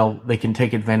because they can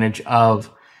take advantage of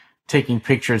taking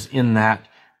pictures in that.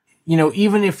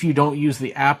 Even if you don't use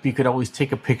the app, you could always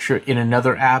take a picture in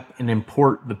another app and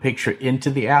import the picture into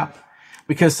the app,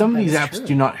 because some of these apps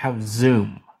do not have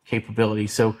zoom capability.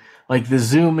 So like the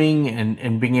zooming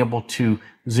and being able to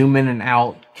zoom in and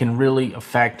out can really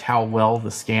affect how well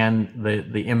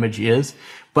the image is.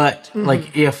 But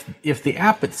like if the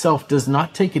app itself does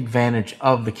not take advantage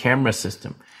of the camera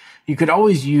system, you could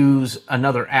always use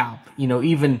another app,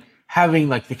 even having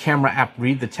like the camera app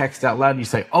read the text out loud. You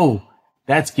say, oh,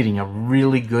 that's getting a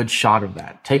really good shot of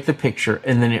that. Take the picture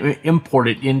and then import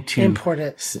it into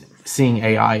Seeing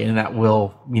AI, and that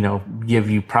will, give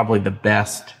you probably the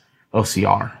best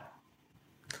OCR.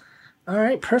 All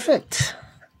right, perfect.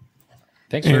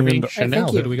 Thanks, Herbie.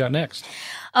 Chanel, who do we got next?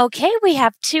 Okay, we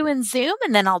have 2 in Zoom,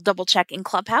 and then I'll double check in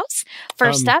Clubhouse.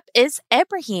 First up is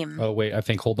Ibrahim. Oh, wait,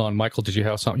 hold on. Michael, did you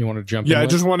have something you wanted to jump in with? I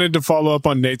just wanted to follow up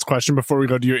on Nate's question before we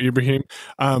go to you, Ibrahim.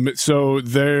 So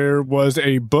there was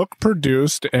a book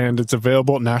produced, and it's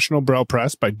available at National Braille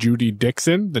Press by Judy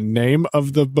Dixon. The name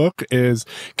of the book is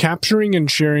Capturing and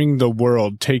Sharing the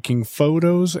World, Taking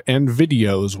Photos and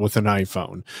Videos with an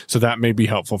iPhone. So that may be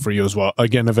helpful for you as well.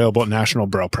 Again, available at National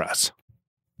Braille Press.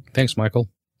 Thanks, Michael.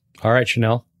 All right,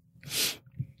 Chanel.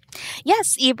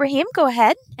 Yes, Ibrahim, go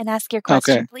ahead and ask your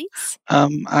question, please.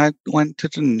 I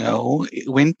wanted to know,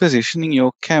 when positioning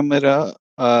your camera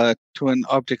to an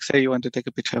object, say you want to take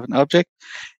a picture of an object,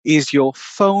 is your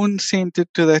phone centered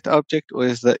to that object, or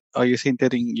are you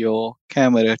centering your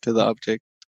camera to the object?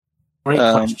 Great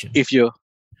question. If your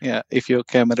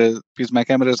camera, because my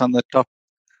camera is on the top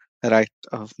right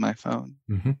of my phone.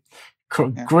 Mm-hmm.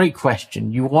 Great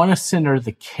question. You want to center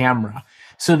the camera.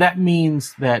 So that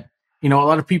means that, a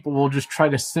lot of people will just try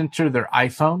to center their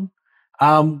iPhone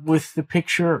with the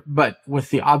picture, but with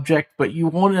the object, but you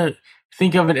want to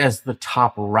think of it as the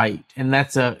top right. And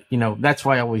that's that's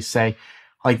why I always say,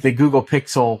 like the Google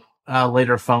Pixel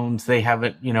later phones, they have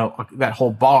it, that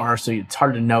whole bar, so it's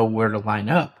hard to know where to line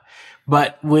up.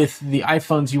 But with the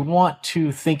iPhones, you want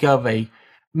to think of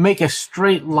make a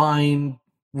straight line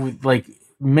with like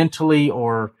mentally,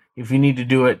 or if you need to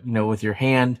do it, with your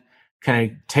hand,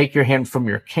 kind of take your hand from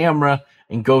your camera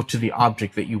and go to the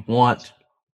object that you want.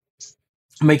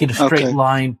 Make it a straight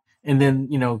line And then,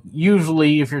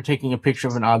 usually if you're taking a picture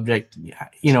of an object,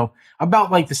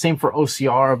 about like the same for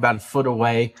OCR, about a foot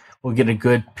away, we'll get a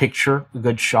good picture, a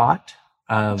good shot.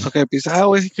 Okay, because I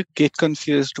always get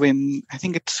confused when I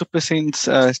think it's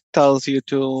SuperSense tells you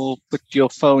to put your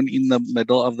phone in the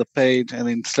middle of the page and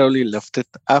then slowly lift it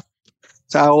up.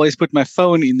 So I always put my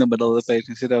phone in the middle of the page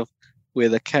instead of where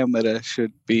the camera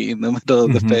should be in the middle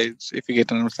of the page, if you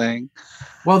get what I'm saying.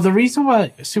 Well, the reason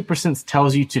why SuperSense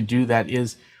tells you to do that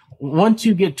is once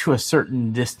you get to a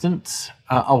certain distance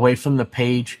away from the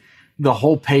page, the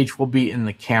whole page will be in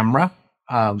the camera,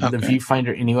 the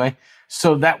viewfinder anyway.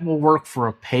 So that will work for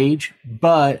a page.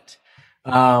 But,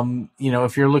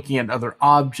 if you're looking at other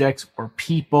objects or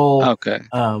people,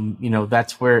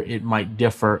 that's where it might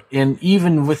differ. And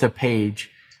even with a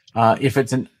page, if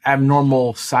it's an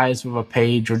abnormal size of a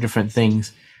page or different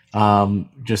things,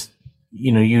 just,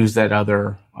 use that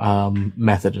other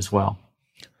method as well.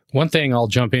 One thing I'll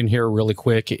jump in here really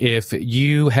quick. If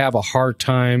you have a hard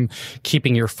time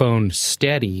keeping your phone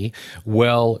steady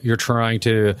while you're trying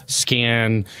to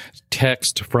scan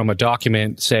text from a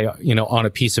document, say, on a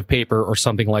piece of paper or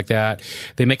something like that,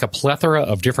 they make a plethora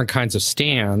of different kinds of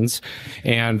stands,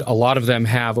 and a lot of them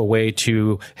have a way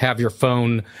to have your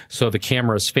phone so the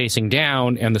camera is facing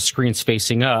down and the screen's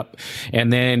facing up,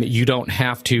 and then you don't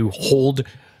have to hold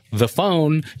the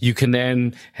phone. You can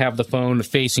then have the phone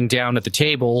facing down at the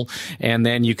table, and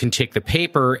then you can take the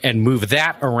paper and move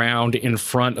that around in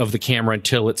front of the camera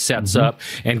until it sets up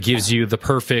and gives you the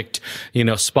perfect,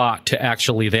 spot to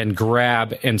actually then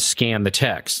grab and scan the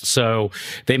text. So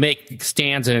they make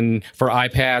stands for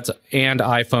iPads and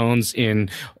iPhones in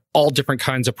all different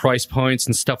kinds of price points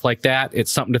and stuff like that. It's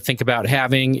something to think about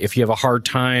having if you have a hard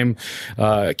time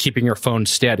keeping your phone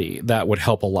steady. That would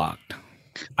help a lot.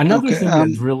 Another thing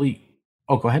that's really...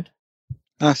 Oh, go ahead.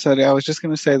 Sorry, I was just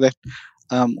going to say that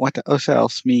what also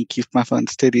helps me keep my phone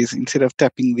steady is instead of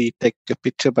tapping the take a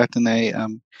picture button, I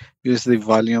use the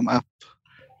volume up.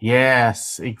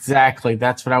 Yes, exactly.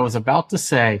 That's what I was about to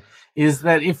say, is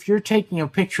that if you're taking a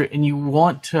picture and you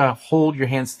want to hold your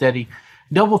hand steady,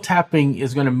 double tapping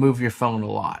is going to move your phone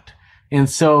a lot. And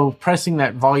so pressing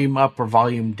that volume up or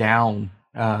volume down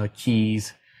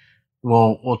keys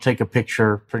will take a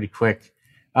picture pretty quick.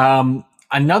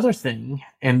 Another thing,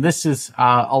 and this is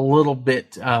a little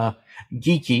bit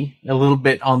geeky, a little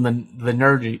bit on the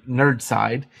nerd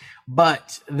side,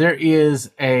 but there is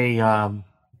a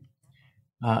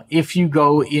if you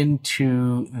go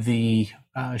into the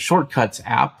Shortcuts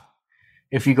app,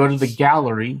 if you go to the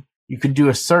gallery, you could do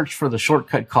a search for the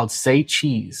shortcut called Say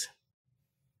Cheese.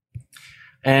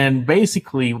 And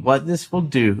basically what this will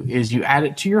do is you add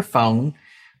it to your phone,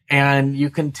 and you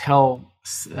can tell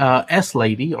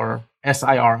S-Lady or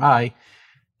S-I-R-I,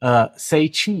 say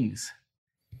cheese.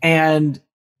 And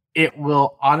it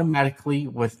will automatically,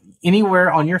 with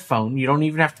anywhere on your phone, you don't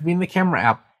even have to be in the camera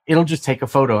app, it'll just take a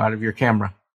photo out of your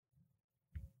camera.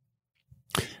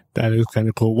 That is kind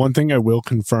of cool. One thing I will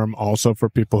confirm also for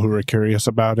people who are curious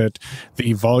about it,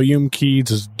 the volume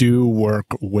keys do work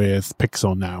with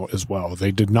Pixel now as well.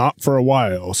 They did not for a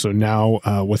while. So now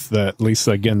with at least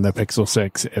again, the Pixel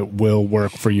 6, it will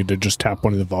work for you to just tap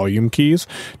one of the volume keys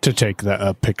to take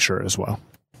the picture as well.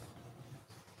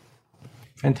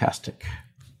 Fantastic.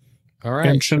 All right.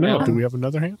 And Chanel, do we have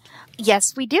another hand?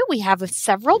 Yes, we do. We have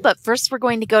several, but first we're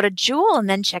going to go to Jewel and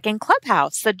then check in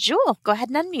Clubhouse. So Jewel, go ahead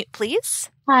and unmute, please.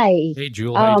 Hi. Hey,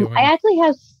 Jewel. How you doing? I actually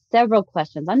have several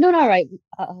questions. I'm doing all right,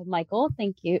 Michael.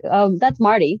 Thank you. That's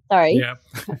Marty. Sorry. Yeah.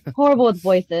 Horrible with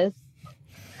voices.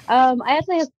 I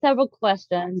actually have several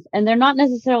questions, and they're not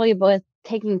necessarily with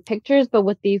taking pictures, but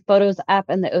with the Photos app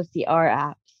and the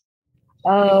OCR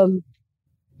apps.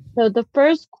 So the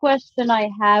first question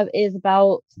I have is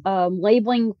about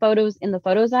labeling photos in the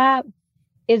Photos app.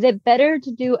 Is it better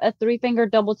to do a 3-finger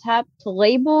double tap to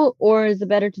label, or is it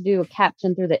better to do a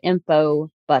caption through the info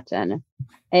button?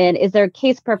 And is there a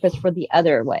case purpose for the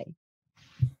other way?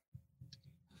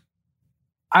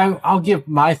 I'll give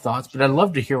my thoughts, but I'd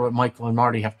love to hear what Michael and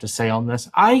Marty have to say on this.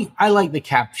 I like the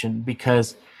caption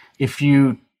because if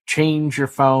you change your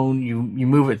phone, you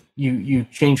move it, you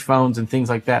change phones and things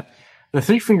like that. The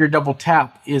 3-finger double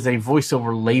tap is a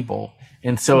voiceover label.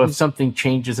 And so if something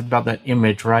changes about that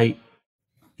image, right,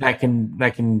 that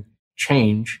can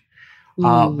change.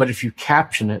 But if you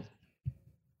caption it,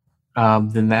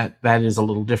 then that is a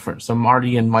little different. So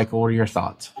Marty and Michael, what are your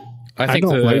thoughts? I think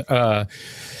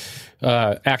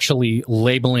actually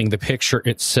labeling the picture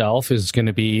itself is going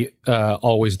to be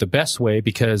always the best way,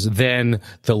 because then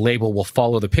the label will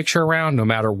follow the picture around no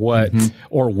matter what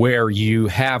or where you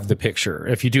have the picture.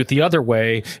 If you do it the other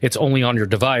way, it's only on your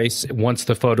device. Once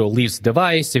the photo leaves the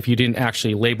device, if you didn't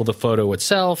actually label the photo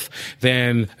itself,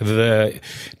 then the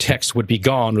text would be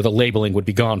gone, or the labeling would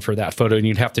be gone for that photo, and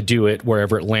you'd have to do it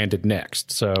wherever it landed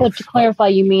next. So to clarify,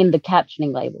 you mean the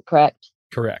captioning label, correct?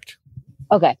 Correct.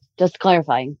 Okay, just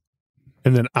clarifying.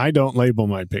 And then I don't label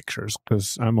my pictures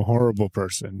because I'm a horrible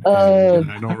person.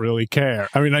 And I don't really care.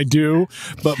 I mean, I do,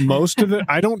 but most of it,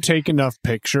 I don't take enough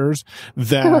pictures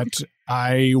that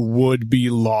I would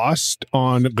be lost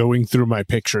on going through my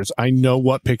pictures. I know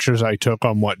what pictures I took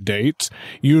on what dates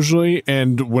usually.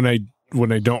 And when I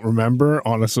don't remember,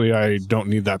 honestly, I don't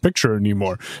need that picture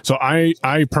anymore. So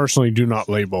I personally do not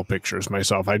label pictures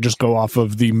myself. I just go off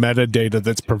of the metadata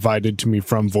that's provided to me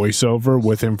from VoiceOver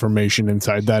with information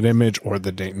inside that image or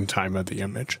the date and time of the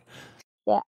image.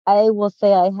 Yeah, I will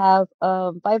say I have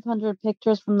 500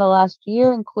 pictures from the last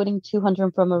year, including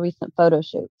 200 from a recent photo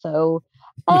shoot. So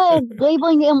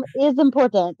labeling them is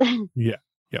important. Yeah.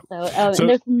 Yep. So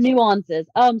there's some nuances.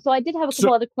 So I did have a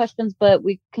couple other questions, but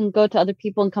we can go to other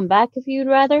people and come back if you'd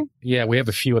rather. Yeah, we have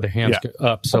a few other hands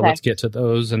up, so let's get to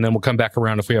those, and then we'll come back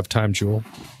around if we have time, Jewel.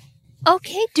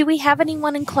 Okay, do we have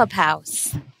anyone in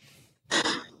Clubhouse?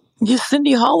 Yes,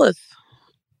 Cindy Hollis.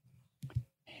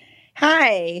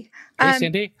 Hi. Hey,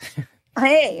 Cindy.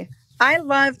 Hey. I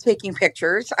love taking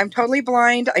pictures. I'm totally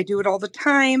blind. I do it all the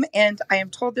time, and I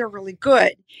am told they're really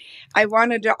good. I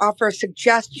wanted to offer a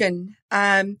suggestion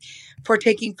for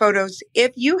taking photos.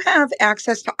 If you have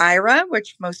access to Aira,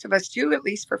 which most of us do, at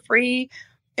least for free,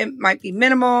 it might be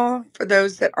minimal for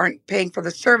those that aren't paying for the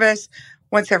service,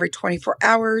 once every 24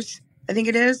 hours, I think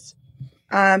it is,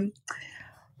 or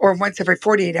once every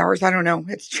 48 hours. I don't know.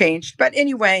 It's changed. But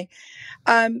anyway,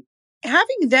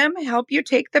 having them help you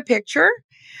take the picture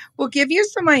will give you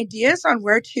some ideas on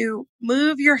where to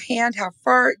move your hand, how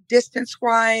far,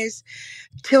 distance-wise,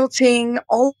 tilting,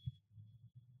 all.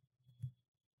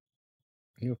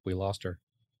 I think we lost her.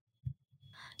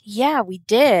 Yeah, we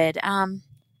did.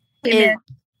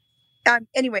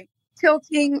 Anyway,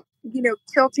 tilting,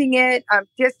 tilting it,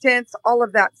 distance, all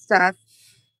of that stuff.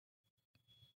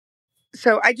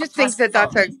 So I just think that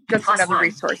that's just another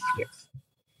resource to use.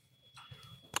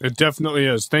 It definitely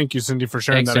is. Thank you, Cindy, for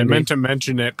sharing Thanks, that. Cindy. I meant to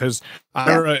mention it because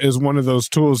Aira is one of those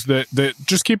tools that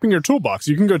just keeping your toolbox.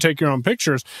 You can go take your own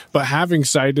pictures, but having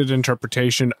sighted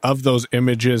interpretation of those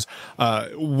images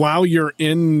while you're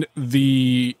in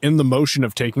the motion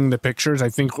of taking the pictures, I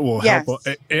think will help.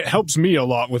 It helps me a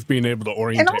lot with being able to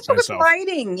orientate and also myself. with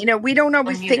lighting. We don't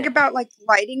always think about like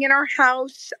lighting in our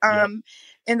house.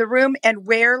 In the room, and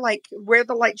where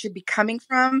the light should be coming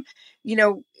from,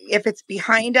 if it's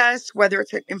behind us, whether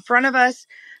it's in front of us,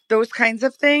 those kinds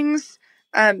of things.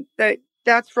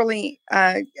 That's really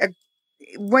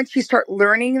once you start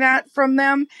learning that from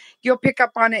them, you'll pick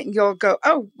up on it and you'll go,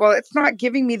 oh, well, it's not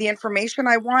giving me the information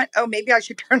I want. Oh, maybe I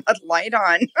should turn that light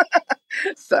on.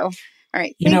 So, all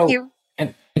right. Thank you.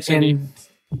 And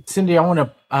Cindy, I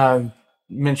want to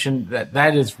mention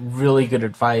that is really good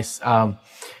advice.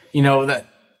 That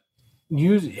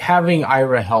having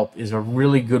Aira help is a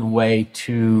really good way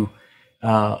to,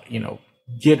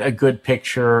 get a good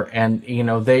picture, and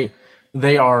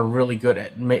they are really good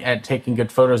at taking good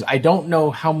photos. I don't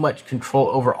know how much control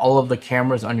over all of the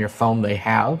cameras on your phone they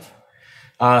have,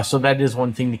 so that is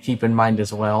one thing to keep in mind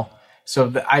as well.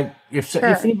 So if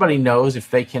anybody knows if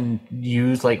they can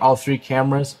use like all three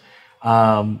cameras,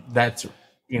 that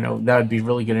would be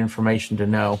really good information to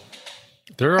know.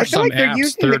 There are some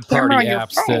apps, third-party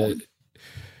apps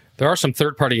there are some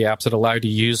third-party apps that allow you to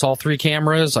use all three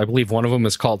cameras. I believe one of them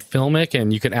is called Filmic,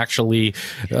 and you can actually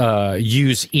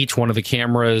use each one of the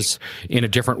cameras in a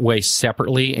different way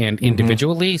separately and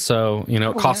individually. So,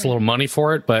 it costs a little money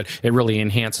for it, but it really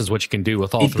enhances what you can do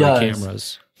with all three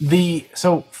cameras.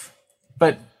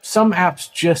 But some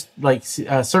apps just, like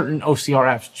certain OCR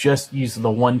apps just use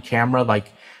the one camera.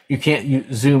 Like, you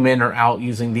can't zoom in or out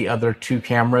using the other two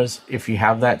cameras if you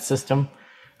have that system.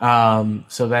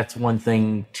 So that's one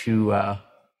thing to,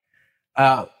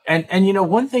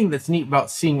 one thing that's neat about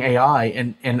Seeing AI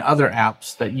and other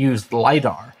apps that use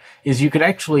LiDAR is you could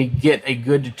actually get a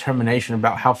good determination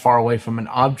about how far away from an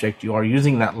object you are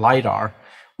using that LiDAR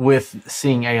with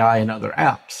Seeing AI and other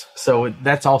apps. So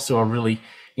that's also a really,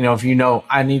 if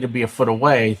I need to be a foot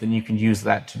away, then you can use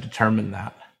that to determine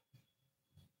that.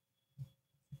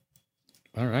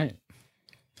 All right.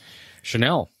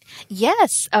 Chanel.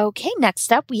 Yes. Okay.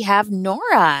 Next up, we have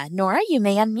Nora. Nora, you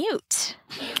may unmute.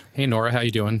 Hey, Nora. How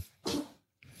you doing?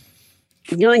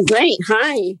 Doing great.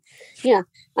 Hi. Yeah.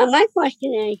 My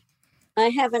question is, I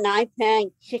have an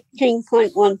iPad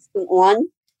 16.1.1,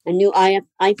 a new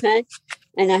iPad,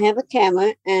 and I have a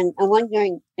camera, and I'm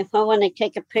wondering if I want to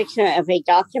take a picture of a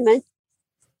document,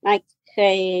 like,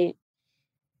 say,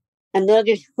 a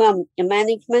notice from the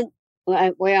management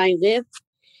where I live,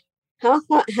 how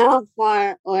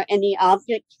far, or any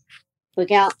object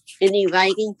without any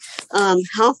writing,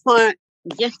 how far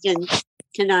distance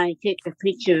can I take a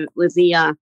picture with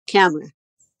the camera?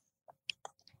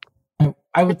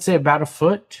 I would say about a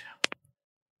foot.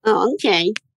 Oh,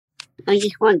 okay. I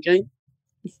just wondered.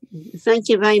 Thank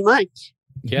you very much.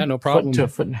 Yeah, no problem. Foot to a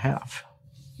foot and a half.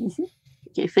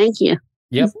 Okay, thank you.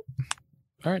 Yep.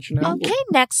 All right, Chanel. Okay,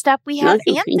 next up we have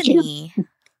Okay, thank you. Anthony.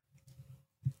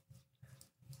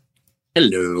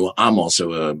 Hello, I'm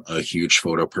also a huge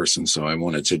photo person, so I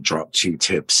wanted to drop 2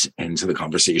 tips into the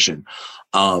conversation.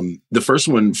 The first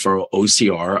one for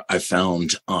OCR, I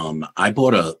found, I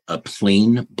bought a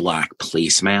plain black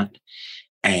placemat,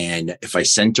 and if I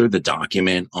center the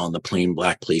document on the plain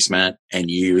black placemat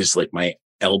and use like my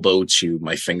elbow to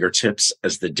my fingertips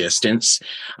as the distance,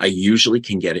 I usually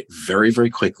can get it very, very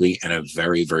quickly and a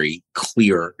very, very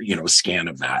clear, scan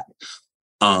of that.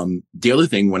 The other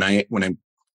thing, when I'm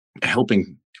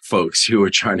helping folks who are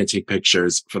trying to take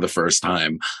pictures for the first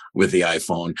time with the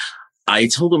iPhone, I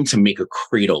told them to make a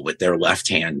cradle with their left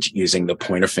hand using the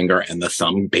pointer finger and the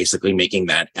thumb, basically making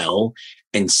that L,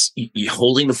 and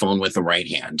holding the phone with the right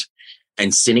hand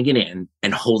and sitting it in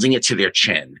and holding it to their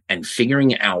chin and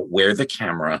figuring out where the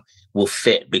camera will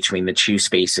fit between the 2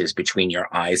 spaces between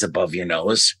your eyes above your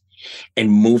nose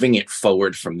and moving it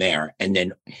forward from there. And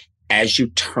then as you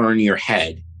turn your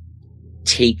head,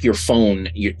 take your phone,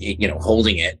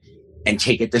 holding it, and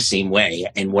take it the same way.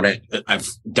 And what I've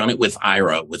done it with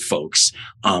Ira with folks,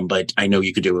 but I know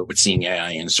you could do it with Seeing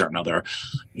AI and certain other,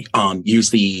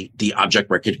 use the object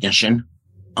recognition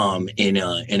in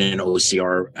an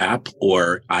OCR app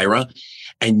or Ira,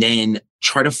 and then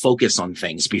try to focus on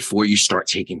things before you start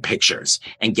taking pictures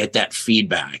and get that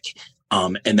feedback.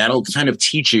 And that'll kind of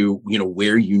teach you,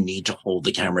 where you need to hold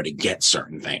the camera to get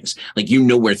certain things. Like,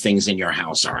 where things in your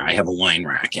house are. I have a wine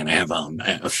rack and I have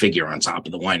a figure on top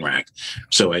of the wine rack.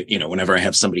 So, whenever I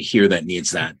have somebody here that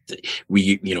needs that,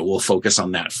 we'll focus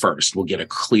on that first. We'll get a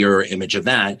clearer image of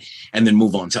that and then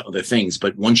move on to other things.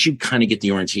 But once you kind of get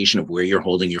the orientation of where you're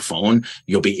holding your phone,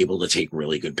 you'll be able to take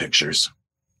really good pictures.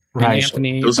 Right. And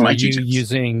Anthony, are you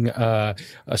using a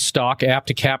stock app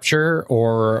to capture,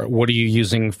 or what are you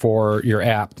using for your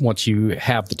app once you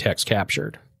have the text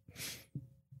captured?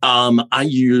 I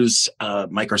use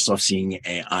Microsoft Seeing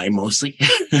AI mostly,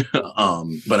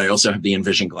 but I also have the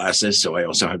Envision glasses, so I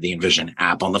also have the Envision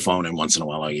app on the phone, and once in a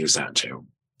while I use that too.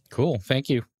 Cool, thank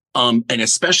you. And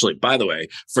especially, by the way,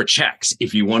 for checks,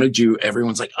 if you want to do,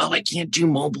 everyone's like, oh, I can't do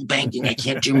mobile banking. I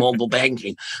can't do mobile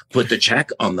banking. Put the check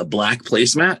on the black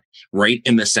placemat right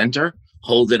in the center,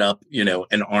 hold it up,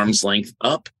 an arm's length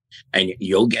up, and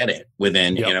you'll get it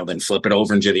within, then flip it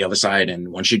over and do the other side.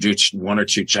 And once you do 1 or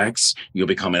 2 checks, you'll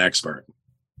become an expert.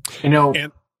 Can I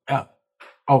add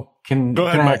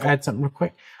something real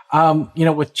quick?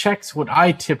 With checks, what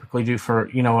I typically do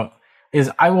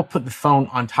is I will put the phone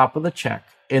on top of the check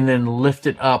and then lift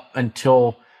it up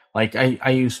until, like, I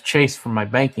use Chase for my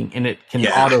banking, and it can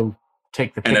auto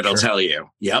take the picture. And it'll tell you.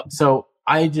 Yep. So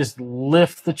I just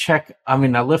lift the check. I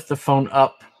lift the phone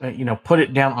up, put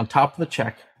it down on top of the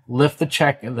check, lift the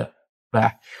check in the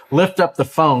back, lift up the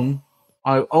phone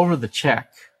over the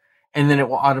check, and then it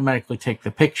will automatically take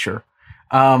the picture.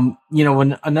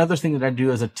 When another thing that I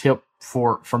do as a tip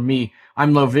for me,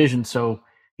 I'm low vision, so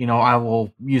I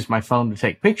will use my phone to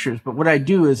take pictures. But what I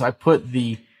do is I put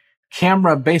the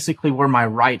camera basically where my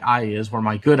right eye is, where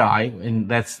my good eye, and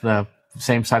that's the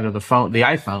same side of the phone, the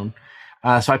iPhone.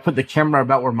 So I put the camera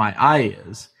about where my eye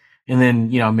is, and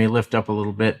then, I may lift up a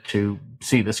little bit to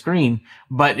see the screen.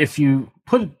 But if you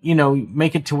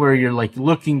make it to where you're like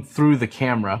looking through the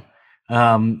camera,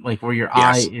 like where your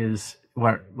eye is,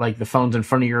 where like the phone's in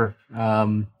front of your,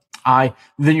 eye,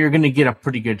 then you're going to get a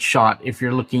pretty good shot if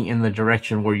you're looking in the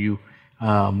direction where you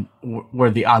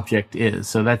where the object is.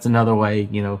 So that's another way,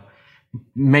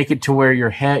 make it to where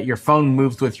your phone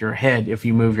moves with your head if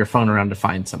you move your phone around to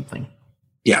find something.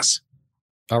 Yes.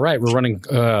 All right, we're running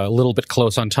a little bit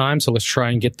close on time, so let's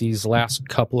try and get these last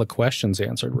couple of questions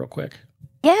answered real quick.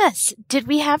 Yes. Did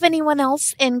we have anyone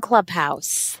else in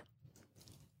Clubhouse?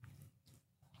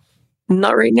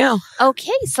 Not right now.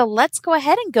 Okay, so let's go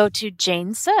ahead and go to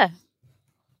Jane Suh.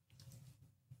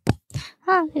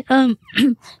 Hi.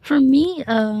 For me,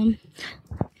 can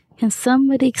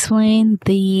somebody explain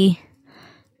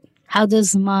how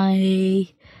does my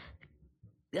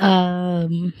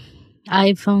iPhone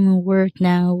will work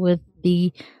now with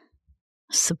the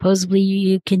supposedly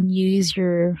you can use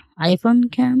your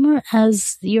iPhone camera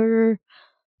as your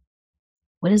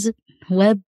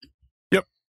web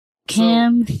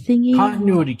cam thingy,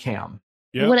 continuity cam.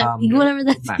 whatever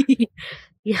that's.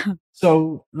 Yeah.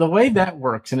 So the way that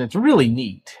works, and it's really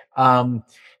neat,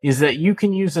 is that you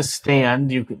can use a stand.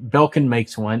 Belkin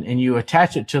makes one, and you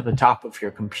attach it to the top of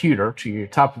your computer, to your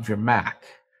top of your Mac.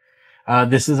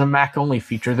 This is a Mac only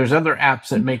feature. There's other apps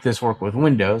that make this work with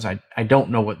Windows. I don't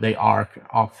know what they are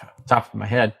off the top of my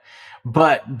head,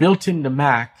 but built into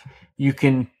Mac, you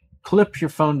can clip your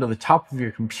phone to the top of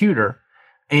your computer,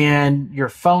 and your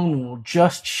phone will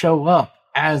just show up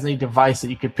as a device that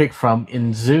you could pick from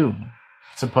in Zoom,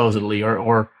 supposedly,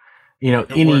 or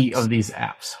any of these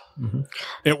apps. Mm-hmm.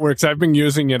 It works. I've been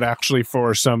using it actually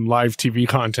for some live TV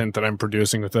content that I'm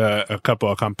producing with a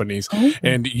couple of companies. Mm-hmm.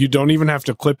 And you don't even have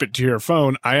to clip it to your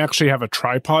phone. I actually have a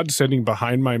tripod sitting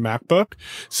behind my MacBook.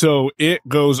 So it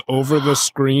goes over the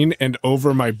screen and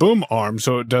over my boom arm.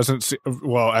 So it doesn't see,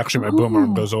 well, actually my boom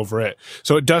arm goes over it.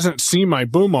 So it doesn't see my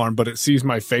boom arm, but it sees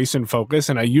my face in focus.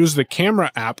 And I use the camera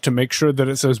app to make sure that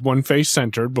it says one face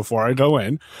centered before I go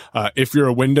in. If you're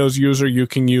a Windows user, you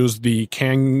can use the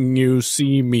Can You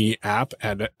See Me app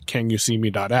at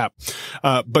canyouseme.app.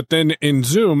 But then in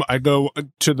Zoom, I go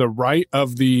to the right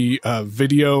of the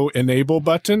video enable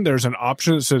button. There's an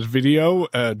option that says video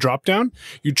drop down.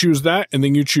 You choose that, and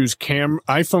then you choose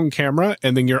iPhone camera,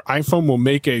 and then your iPhone will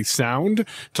make a sound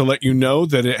to let you know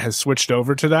that it has switched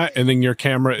over to that, and then your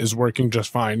camera is working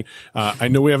just fine. I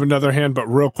know we have another hand, but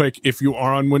real quick, if you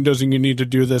are on Windows and you need to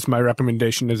do this, my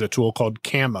recommendation is a tool called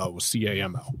Camo,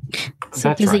 C-A-M-O.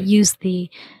 So does it use the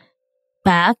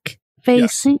back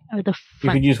facing or the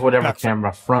front? You can use whatever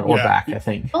camera, front or back, I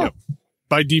think. Yep.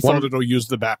 By default, it'll use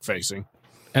the back facing.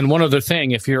 And one other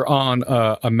thing, if you're on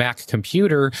a Mac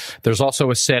computer, there's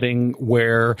also a setting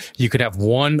where you could have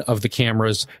one of the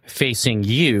cameras facing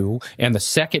you and the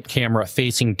second camera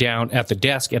facing down at the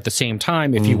desk at the same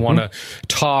time. If you want to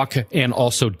talk and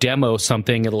also demo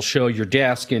something, it'll show your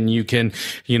desk, and you can,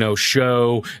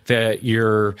 show that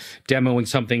you're demoing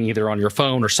something either on your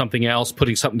phone or something else,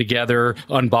 putting something together,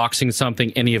 unboxing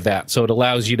something, any of that. So it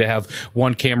allows you to have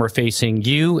one camera facing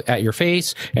you at your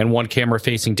face and one camera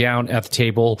facing down at the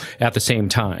table at the same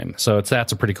time. So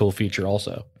that's a pretty cool feature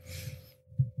also.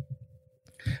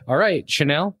 All right,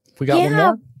 Chanel, we got one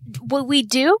more? Well, we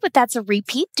do, but that's a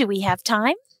repeat. Do we have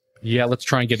time? Yeah, let's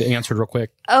try and get it answered real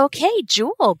quick. Okay,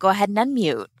 Jewel, go ahead and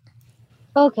unmute.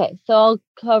 Okay, so I'll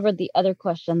cover the other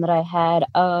question that I had.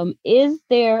 Is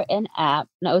there an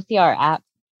OCR app,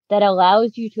 that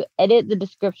allows you to edit the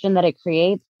description that it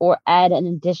creates or add an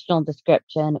additional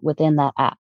description within that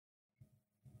app?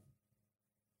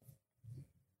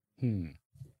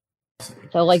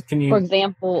 So, for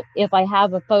example, if I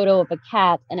have a photo of a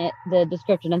cat and the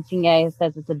description in CA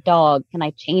says it's a dog, can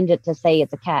I change it to say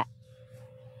it's a cat?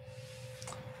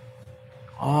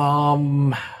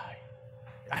 I'm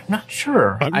not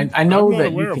sure. I know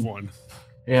that you can. One.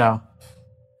 Yeah.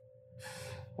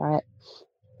 All right.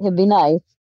 It'd be nice.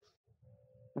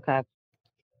 Okay.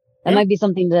 That might be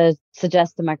something to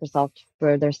suggest to Microsoft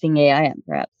for their Sing AI,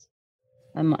 perhaps.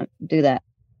 I might do that.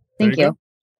 Thank you.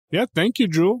 Yeah, thank you,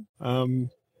 Jewel. And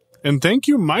thank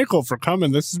you, Michael, for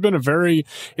coming. This has been a very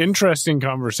interesting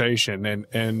conversation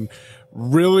and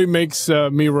really makes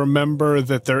me remember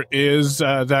that there is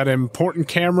that important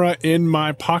camera in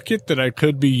my pocket that I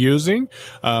could be using.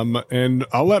 And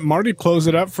I'll let Marty close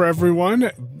it up for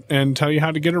everyone and tell you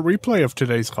how to get a replay of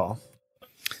today's call.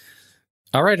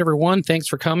 All right, everyone. Thanks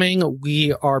for coming.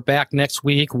 We are back next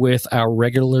week with our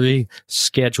regularly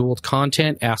scheduled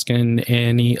content, asking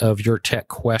any of your tech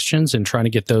questions and trying to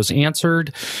get those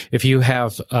answered. If you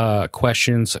have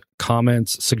questions,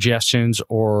 comments, suggestions,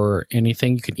 or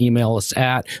anything, you can email us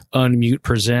at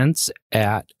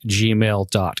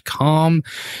unmutepresents@gmail.com.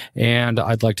 And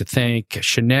I'd like to thank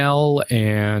Chanel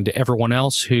and everyone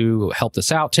else who helped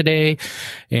us out today.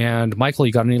 And Michael,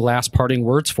 you got any last parting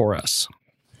words for us?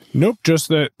 Nope, just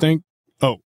that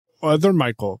other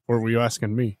Michael, or were you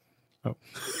asking me? Oh.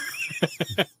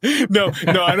 No,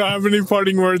 I don't have any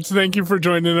parting words. Thank you for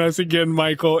joining us again,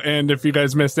 Michael. And if you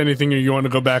guys missed anything or you want to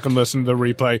go back and listen to the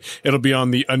replay, it'll be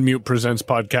on the Unmute Presents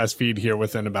podcast feed here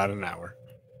within about an hour.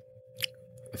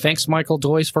 Thanks, Michael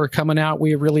Doyce, for coming out.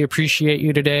 We really appreciate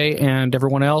you today, and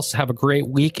everyone else, have a great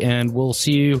week, and we'll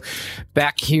see you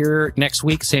back here next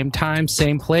week, same time,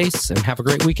 same place, and have a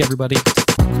great week, everybody.